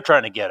 they're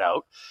trying to get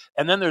out.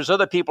 And then there's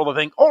other people that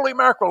think, holy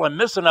mackerel, I'm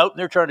missing out, and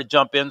they're trying to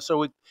jump in.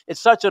 So it's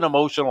such an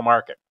emotional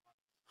market.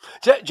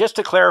 Just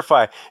to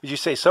clarify, as you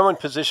say, someone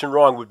positioned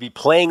wrong would be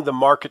playing the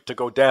market to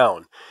go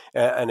down.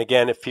 And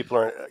again, if people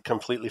aren't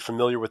completely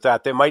familiar with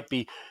that, they might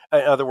be,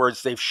 in other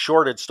words, they've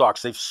shorted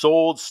stocks. They've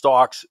sold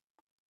stocks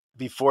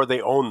before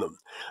they own them.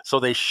 So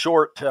they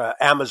short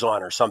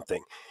Amazon or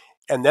something.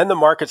 And then the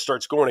market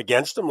starts going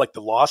against them, like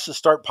the losses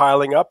start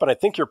piling up. And I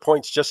think your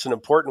point's just an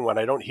important one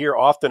I don't hear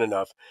often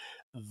enough.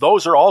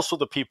 Those are also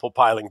the people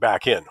piling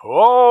back in.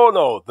 Oh,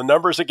 no, the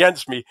number's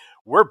against me.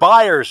 We're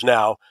buyers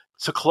now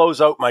to close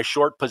out my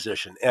short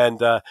position.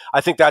 And I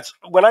think that's,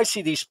 when I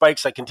see these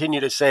spikes, I continue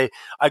to say,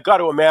 I got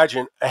to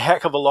imagine a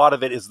heck of a lot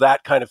of it is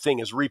that kind of thing,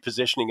 is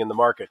repositioning in the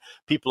market.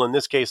 People in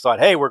this case thought,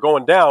 hey, we're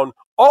going down.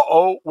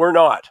 Uh-oh, we're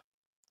not.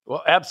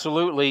 Well,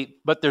 absolutely.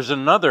 But there's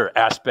another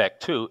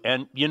aspect too.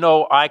 And,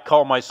 I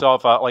call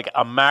myself like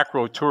a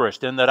macro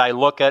tourist in that I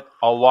look at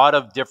a lot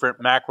of different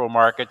macro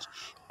markets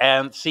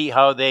and see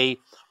how they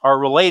are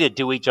related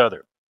to each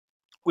other.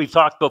 We've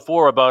talked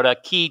before about a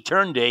key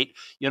turn date,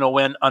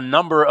 when a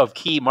number of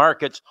key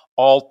markets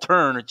all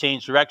turn or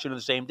change direction in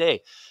the same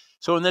day.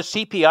 So when the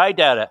CPI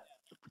data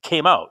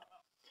came out,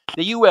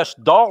 the US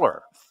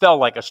dollar fell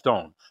like a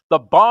stone. The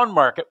bond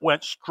market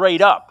went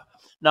straight up.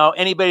 Now,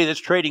 anybody that's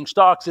trading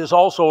stocks is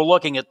also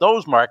looking at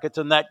those markets,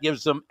 and that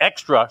gives them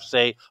extra,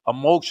 say,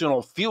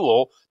 emotional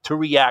fuel to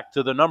react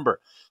to the number.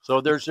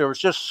 So there was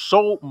just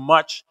so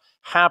much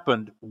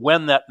happened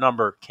when that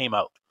number came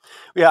out.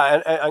 Yeah,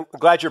 and I'm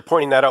glad you're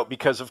pointing that out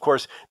because, of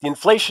course, the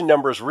inflation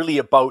number is really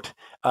about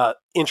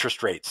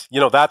interest rates.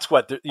 That's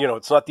what,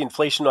 it's not the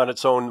inflation on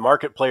its own.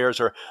 Market players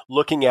are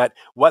looking at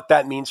what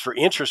that means for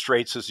interest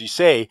rates. As you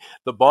say,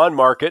 the bond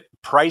market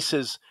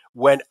prices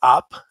went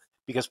up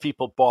because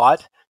people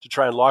bought to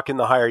try and lock in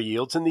the higher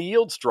yields, and the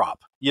yields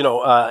drop,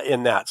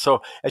 in that.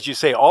 So, as you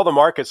say, all the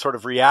markets sort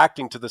of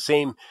reacting to the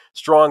same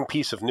strong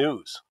piece of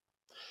news.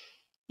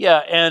 Yeah,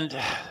 and,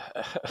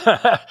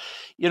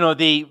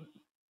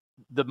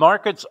 the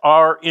markets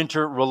are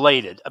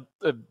interrelated.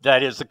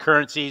 That is, the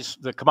currencies,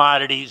 the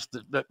commodities,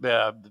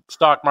 the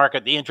stock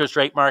market, the interest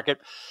rate market.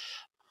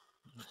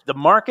 The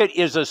market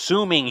is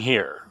assuming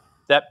here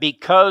that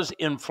because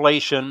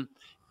inflation,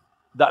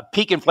 the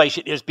peak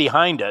inflation is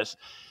behind us,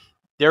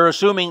 they're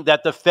assuming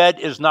that the Fed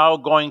is now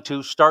going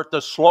to start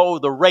to slow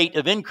the rate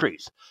of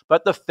increase.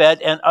 But the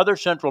Fed and other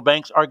central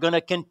banks are going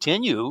to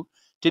continue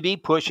to be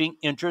pushing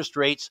interest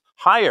rates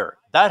higher.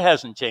 That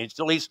hasn't changed,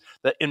 at least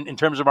in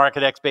terms of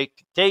market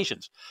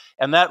expectations.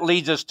 And that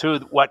leads us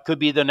to what could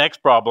be the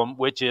next problem,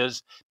 which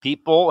is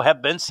people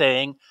have been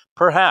saying,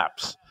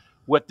 perhaps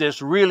with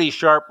this really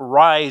sharp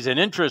rise in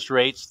interest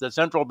rates, the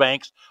central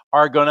banks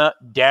are going to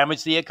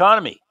damage the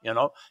economy.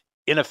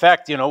 In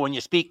effect, when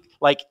you speak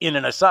like in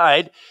an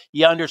aside,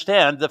 you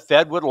understand the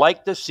Fed would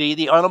like to see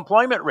the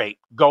unemployment rate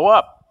go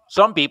up.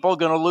 Some people are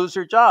going to lose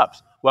their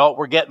jobs. Well,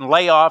 we're getting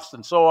layoffs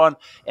and so on.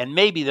 And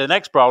maybe the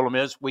next problem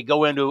is we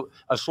go into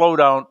a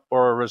slowdown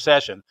or a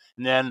recession.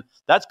 And then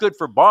that's good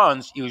for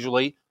bonds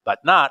usually, but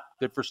not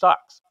good for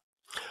stocks.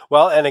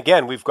 Well, and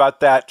again, we've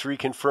got that to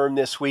reconfirm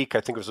this week. I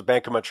think it was the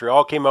Bank of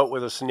Montreal came out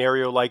with a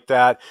scenario like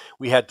that.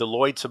 We had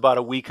Deloitte's about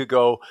a week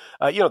ago.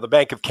 The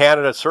Bank of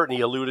Canada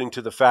certainly alluding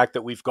to the fact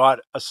that we've got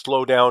a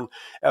slowdown.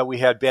 We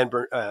had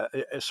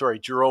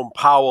Jerome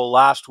Powell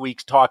last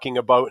week talking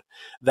about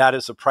that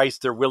as a price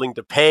they're willing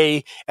to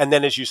pay. And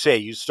then, as you say,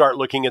 you start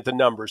looking at the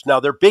numbers. Now,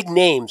 they're big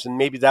names, and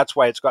maybe that's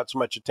why it's got so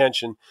much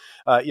attention.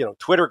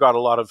 Twitter got a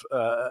lot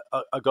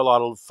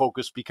of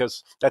focus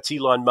because that's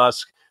Elon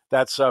Musk.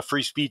 That's a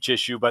free speech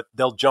issue, but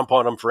they'll jump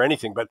on them for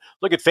anything. But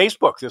look at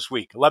Facebook this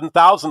week,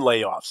 11,000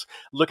 layoffs.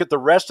 Look at the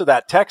rest of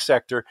that tech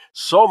sector.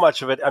 So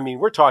much of it,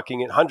 we're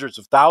talking in hundreds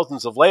of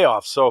thousands of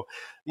layoffs. So,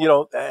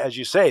 as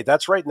you say,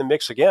 that's right in the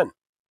mix again.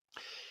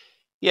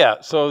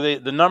 Yeah, so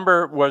the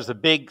number was the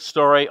big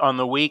story on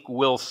the week.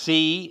 We'll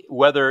see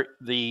whether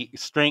the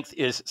strength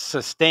is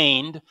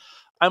sustained.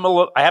 I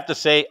have to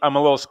say, I'm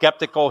a little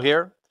skeptical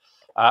here.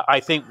 I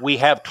think we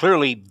have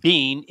clearly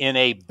been in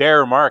a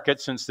bear market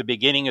since the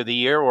beginning of the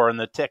year, or in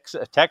the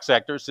tech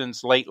sector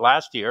since late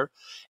last year.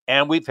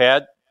 And we've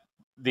had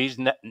these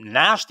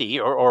nasty,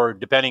 or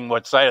depending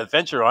what side of the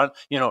fence you're on,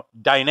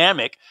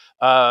 dynamic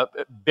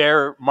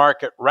bear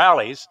market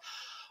rallies.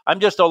 I'm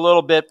just a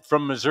little bit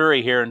from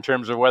Missouri here in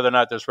terms of whether or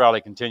not this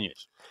rally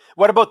continues.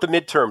 What about the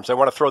midterms? I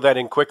want to throw that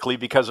in quickly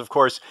because, of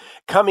course,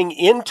 coming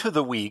into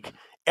the week,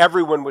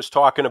 everyone was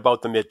talking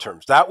about the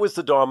midterms. That was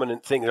the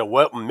dominant thing.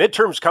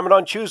 Midterms coming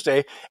on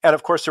Tuesday. And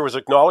of course, there was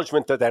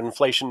acknowledgement that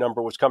inflation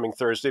number was coming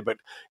Thursday. But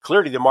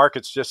clearly, the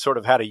markets just sort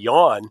of had a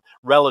yawn,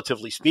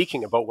 relatively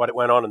speaking, about what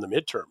went on in the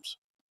midterms.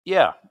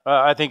 Yeah,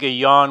 I think a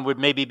yawn would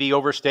maybe be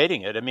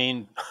overstating it.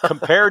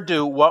 Compared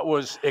to what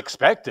was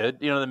expected,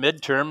 the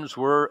midterms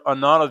were a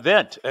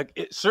non-event.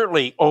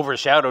 Certainly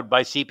overshadowed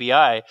by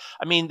CPI.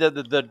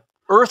 The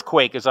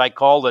earthquake, as I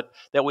called it,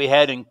 that we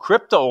had in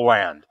crypto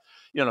land,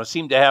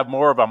 seemed to have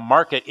more of a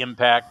market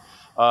impact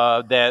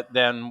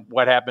than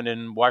what happened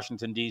in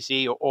Washington,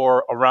 D.C.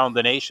 or around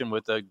the nation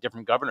with the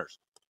different governors.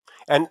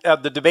 And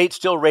the debate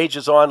still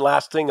rages on.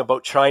 Last thing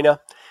about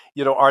China.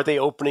 Are they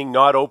opening,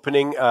 not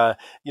opening? A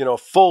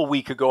full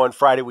week ago on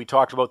Friday, we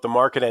talked about the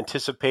market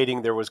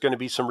anticipating there was going to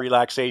be some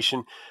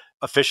relaxation.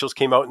 Officials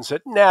came out and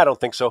said, I don't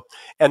think so.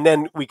 And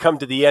then we come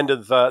to the end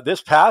of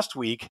this past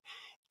week.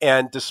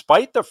 And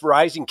despite the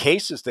rising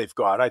cases they've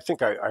got, I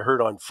think I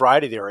heard on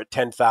Friday they were at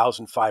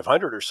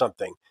 10,500 or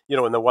something,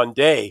 in the one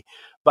day.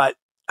 But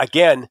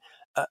again,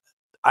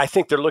 I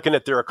think they're looking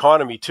at their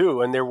economy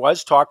too. And there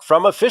was talk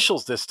from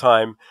officials this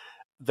time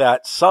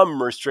that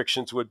some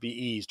restrictions would be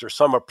eased or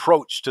some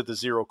approach to the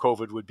zero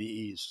COVID would be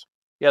eased.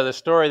 Yeah, the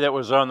story that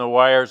was on the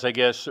wires, I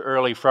guess,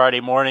 early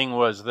Friday morning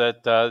was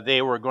that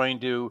they were going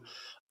to,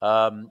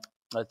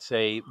 let's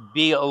say,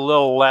 be a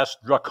little less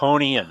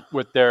draconian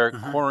with their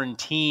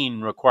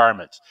quarantine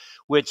requirements,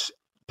 which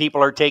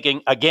people are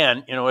taking,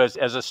 again,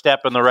 as a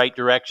step in the right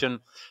direction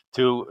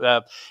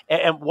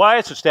and why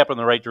it's a step in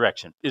the right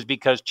direction is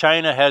because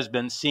China has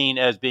been seen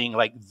as being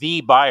like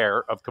the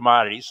buyer of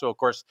commodities. So, of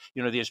course,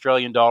 the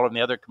Australian dollar and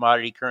the other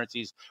commodity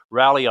currencies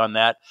rally on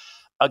that.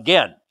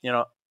 Again,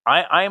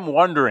 I'm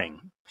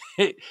wondering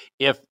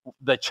if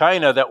the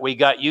China that we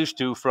got used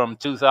to from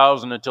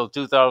 2000 until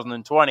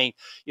 2020,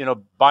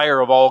 buyer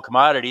of all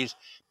commodities,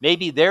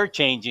 maybe they're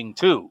changing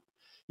too.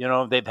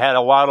 They've had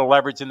a lot of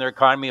leverage in their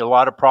economy, a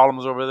lot of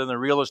problems over there in the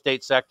real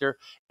estate sector,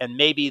 and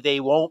maybe they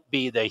won't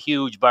be the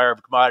huge buyer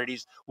of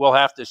commodities. We'll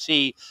have to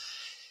see.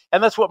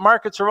 And that's what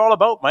markets are all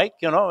about, Mike.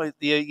 You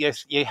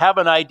have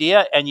an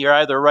idea and you're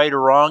either right or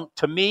wrong.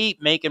 To me,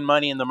 making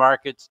money in the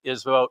markets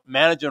is about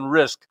managing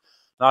risk,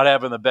 not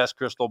having the best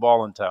crystal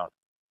ball in town.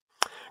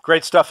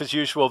 Great stuff as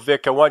usual,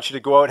 Vic. I want you to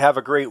go out and have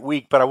a great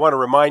week, but I want to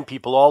remind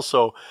people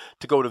also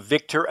to go to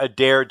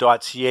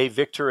victoradair.ca,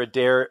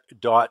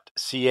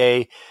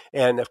 victoradair.ca.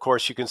 And of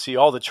course, you can see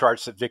all the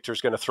charts that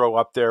Victor's going to throw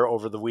up there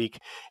over the week.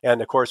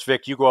 And of course,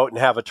 Vic, you go out and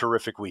have a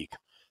terrific week.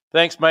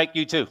 Thanks, Mike.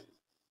 You too.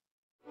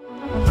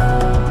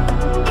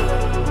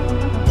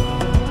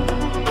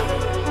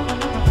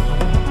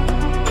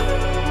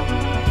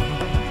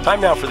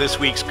 Time now for this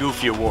week's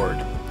Goofy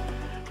Award.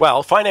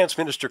 Well, Finance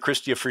Minister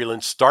Chrystia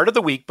Freeland started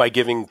the week by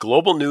giving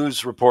Global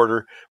News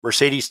reporter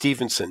Mercedes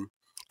Stephenson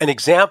an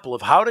example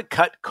of how to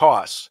cut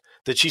costs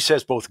that she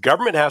says both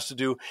government has to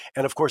do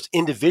and, of course,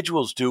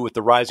 individuals do with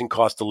the rising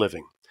cost of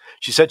living.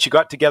 She said she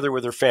got together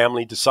with her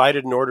family,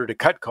 decided in order to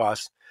cut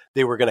costs,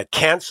 they were going to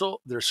cancel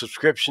their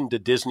subscription to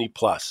Disney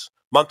Plus.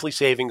 Monthly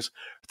savings,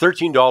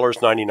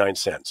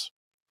 $13.99.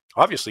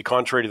 Obviously,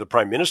 contrary to the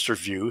Prime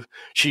Minister's view,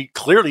 she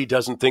clearly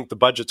doesn't think the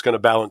budget's going to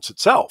balance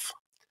itself.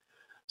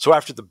 So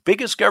after the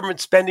biggest government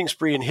spending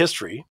spree in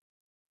history,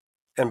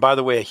 and by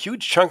the way, a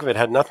huge chunk of it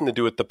had nothing to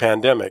do with the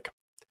pandemic,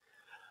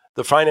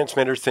 the finance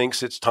minister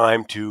thinks it's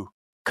time to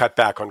cut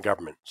back on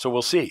government. So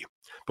we'll see.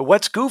 But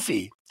what's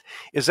goofy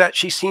is that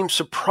she seems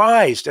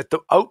surprised at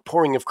the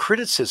outpouring of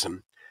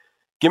criticism,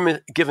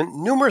 given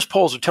numerous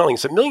polls are telling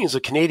us that millions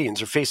of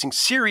Canadians are facing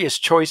serious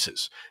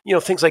choices,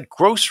 things like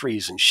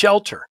groceries and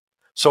shelter.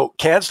 So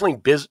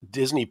canceling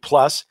Disney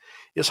Plus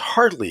is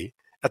hardly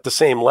at the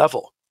same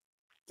level.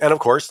 And of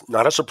course,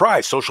 not a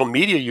surprise, social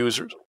media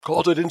users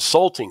called it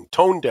insulting,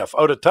 tone deaf,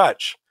 out of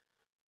touch.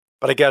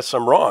 But I guess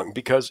I'm wrong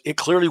because it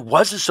clearly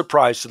was a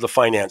surprise to the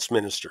finance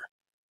minister.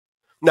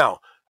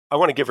 Now, I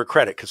want to give her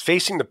credit because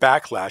facing the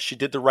backlash, she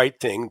did the right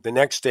thing. The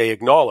next day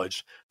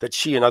acknowledged that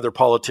she and other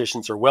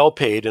politicians are well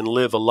paid and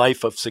live a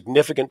life of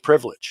significant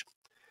privilege.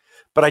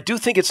 But I do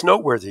think it's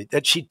noteworthy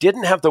that she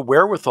didn't have the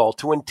wherewithal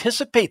to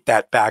anticipate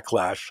that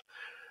backlash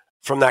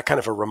from that kind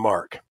of a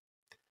remark.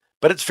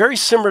 But it's very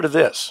similar to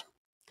this,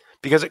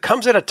 because it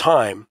comes at a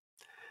time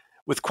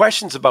with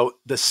questions about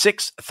the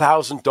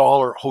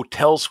 $6,000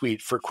 hotel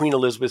suite for Queen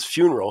Elizabeth's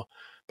funeral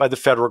by the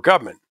federal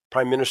government.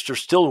 Prime Minister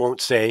still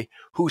won't say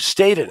who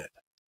stayed in it.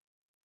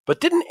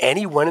 But didn't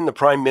anyone in the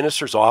Prime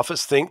Minister's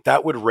office think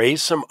that would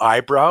raise some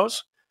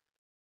eyebrows?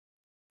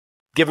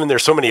 Given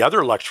there's so many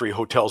other luxury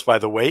hotels, by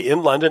the way,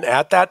 in London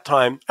at that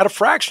time at a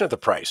fraction of the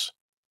price.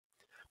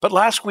 But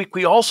last week,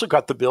 we also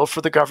got the bill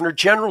for the Governor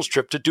General's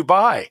trip to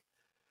Dubai.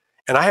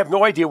 And I have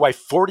no idea why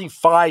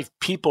 45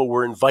 people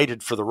were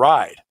invited for the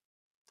ride.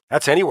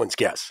 That's anyone's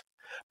guess.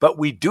 But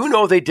we do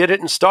know they did it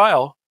in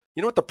style.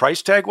 You know what the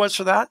price tag was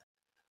for that?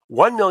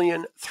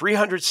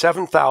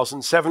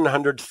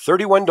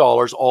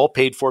 $1,307,731, all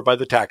paid for by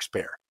the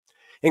taxpayer,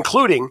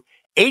 including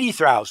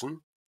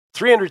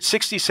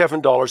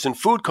 $80,367 in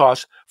food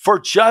costs for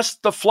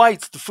just the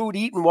flights, the food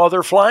eaten while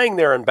they're flying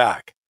there and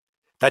back.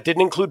 That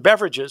didn't include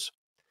beverages.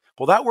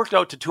 Well, that worked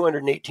out to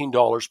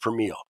 $218 per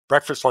meal,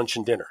 breakfast, lunch,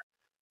 and dinner.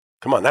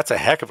 Come on, that's a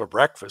heck of a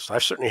breakfast. I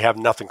certainly have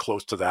nothing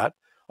close to that.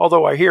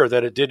 Although I hear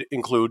that it did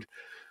include,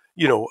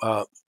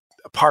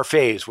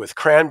 parfaits with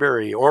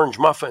cranberry, orange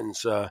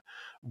muffins,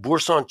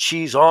 Boursin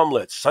cheese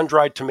omelets,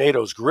 sun-dried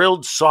tomatoes,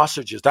 grilled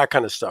sausages, that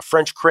kind of stuff,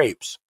 French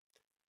crepes.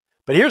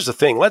 But here's the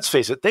thing, let's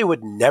face it, they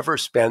would never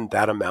spend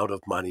that amount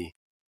of money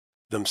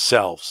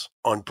themselves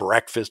on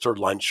breakfast or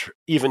lunch,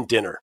 even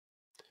dinner.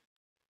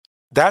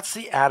 That's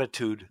the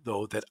attitude,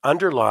 though, that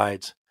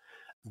underlies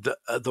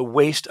the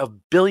waste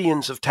of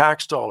billions of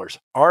tax dollars.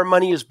 Our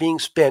money is being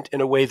spent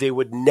in a way they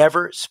would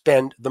never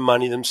spend the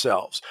money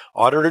themselves.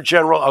 Auditor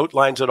General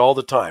outlines it all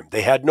the time.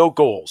 They had no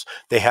goals.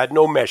 They had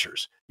no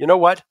measures. You know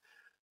what?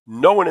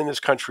 No one in this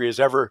country has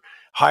ever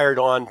hired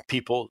on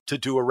people to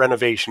do a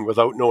renovation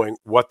without knowing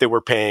what they were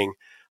paying,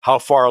 how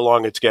far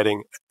along it's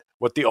getting,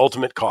 what the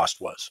ultimate cost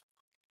was.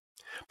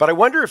 But I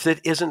wonder if that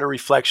isn't a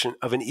reflection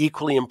of an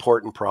equally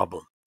important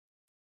problem.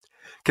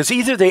 Because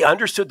either they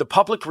understood the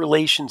public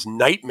relations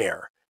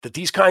nightmare that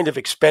these kind of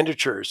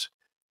expenditures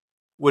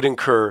would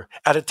incur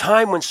at a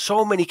time when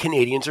so many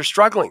Canadians are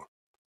struggling.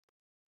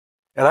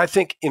 And I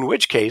think in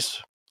which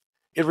case,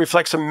 it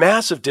reflects a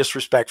massive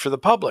disrespect for the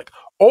public.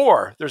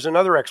 Or there's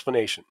another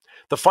explanation.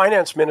 The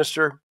finance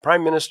minister,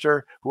 prime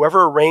minister,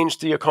 whoever arranged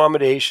the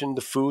accommodation,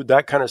 the food,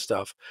 that kind of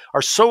stuff,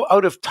 are so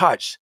out of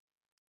touch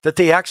that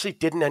they actually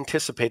didn't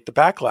anticipate the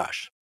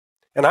backlash.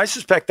 And I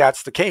suspect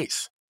that's the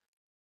case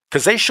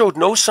because they showed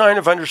no sign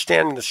of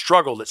understanding the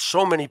struggle that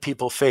so many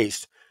people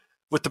faced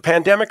with the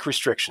pandemic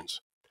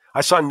restrictions.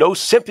 I saw no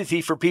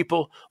sympathy for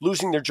people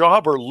losing their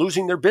job or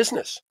losing their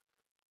business.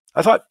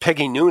 I thought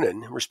Peggy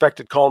Noonan,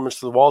 respected columnist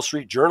of the Wall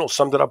Street Journal,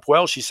 summed it up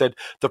well. She said,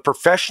 the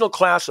professional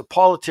class of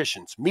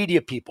politicians,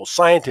 media people,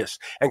 scientists,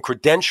 and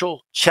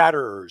credential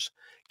chatterers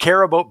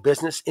care about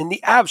business in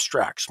the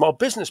abstract, small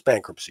business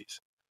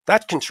bankruptcies.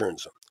 That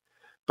concerns them.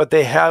 But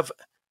they have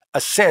a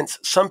sense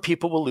some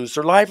people will lose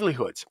their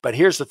livelihoods. But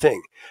here's the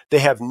thing, they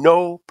have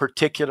no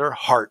particular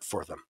heart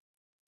for them.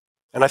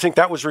 And I think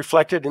that was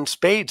reflected in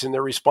spades in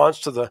their response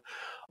to the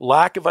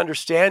lack of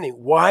understanding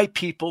why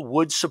people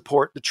would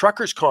support the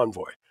truckers'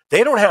 convoy.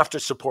 They don't have to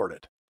support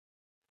it,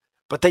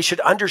 but they should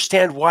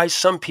understand why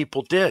some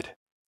people did.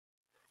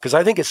 Because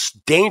I think it's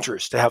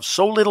dangerous to have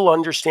so little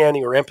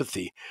understanding or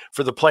empathy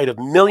for the plight of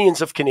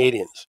millions of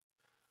Canadians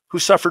who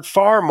suffered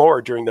far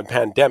more during the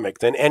pandemic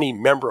than any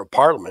member of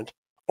Parliament,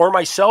 or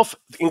myself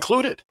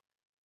included.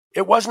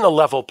 It wasn't a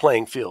level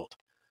playing field.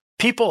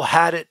 People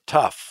had it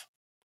tough.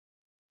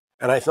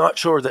 And I'm not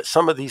sure that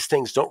some of these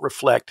things don't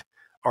reflect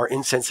our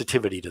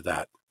insensitivity to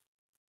that.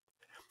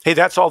 Hey,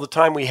 that's all the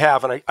time we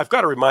have. And I've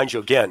got to remind you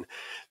again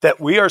that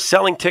we are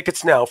selling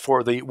tickets now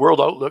for the World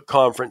Outlook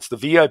Conference, the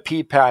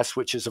VIP pass,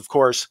 which is, of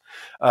course,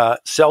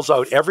 sells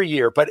out every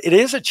year. But it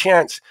is a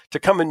chance to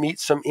come and meet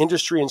some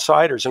industry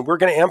insiders. And we're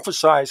going to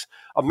emphasize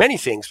many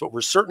things, but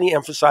we're certainly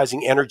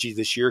emphasizing energy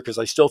this year because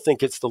I still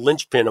think it's the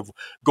linchpin of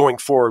going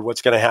forward,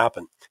 what's going to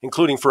happen,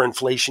 including for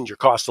inflation, your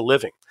cost of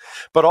living.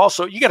 But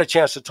also, you get a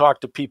chance to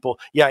talk to people,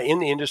 in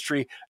the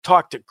industry,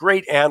 talk to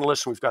great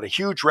analysts. We've got a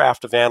huge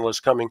raft of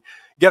analysts coming.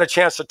 Get a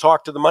chance to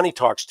talk to the Money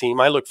Talks team.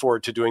 I look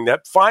forward to doing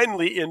that.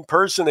 Finally, in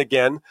person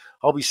again.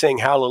 I'll be saying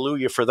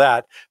hallelujah for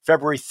that.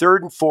 February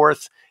 3rd and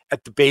 4th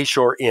at the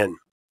Bayshore Inn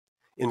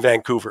in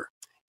Vancouver.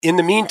 In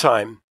the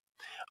meantime,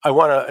 I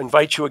want to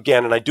invite you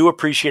again, and I do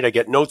appreciate, I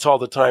get notes all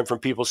the time from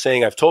people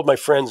saying, I've told my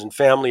friends and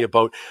family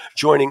about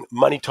joining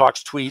Money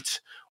Talks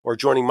tweets or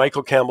joining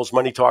Michael Campbell's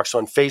Money Talks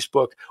on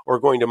Facebook or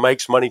going to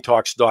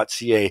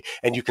mikesmoneytalks.ca.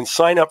 And you can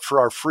sign up for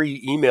our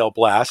free email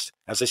blast.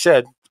 As I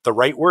said, the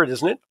right word,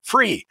 isn't it?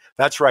 Free.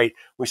 That's right.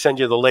 We send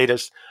you the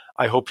latest.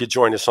 I hope you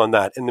join us on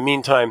that. In the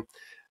meantime,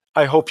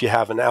 I hope you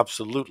have an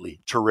absolutely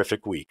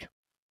terrific week.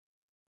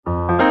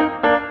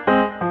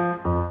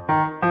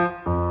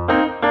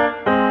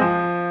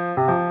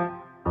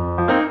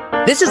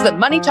 This is the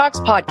Money Talks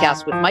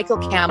podcast with Michael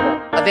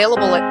Campbell,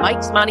 available at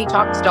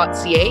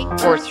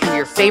mikesmoneytalks.ca or through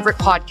your favorite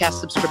podcast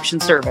subscription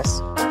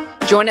service.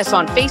 Join us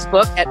on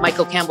Facebook at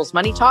Michael Campbell's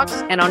Money Talks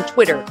and on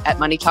Twitter at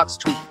Money Talks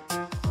Tweet.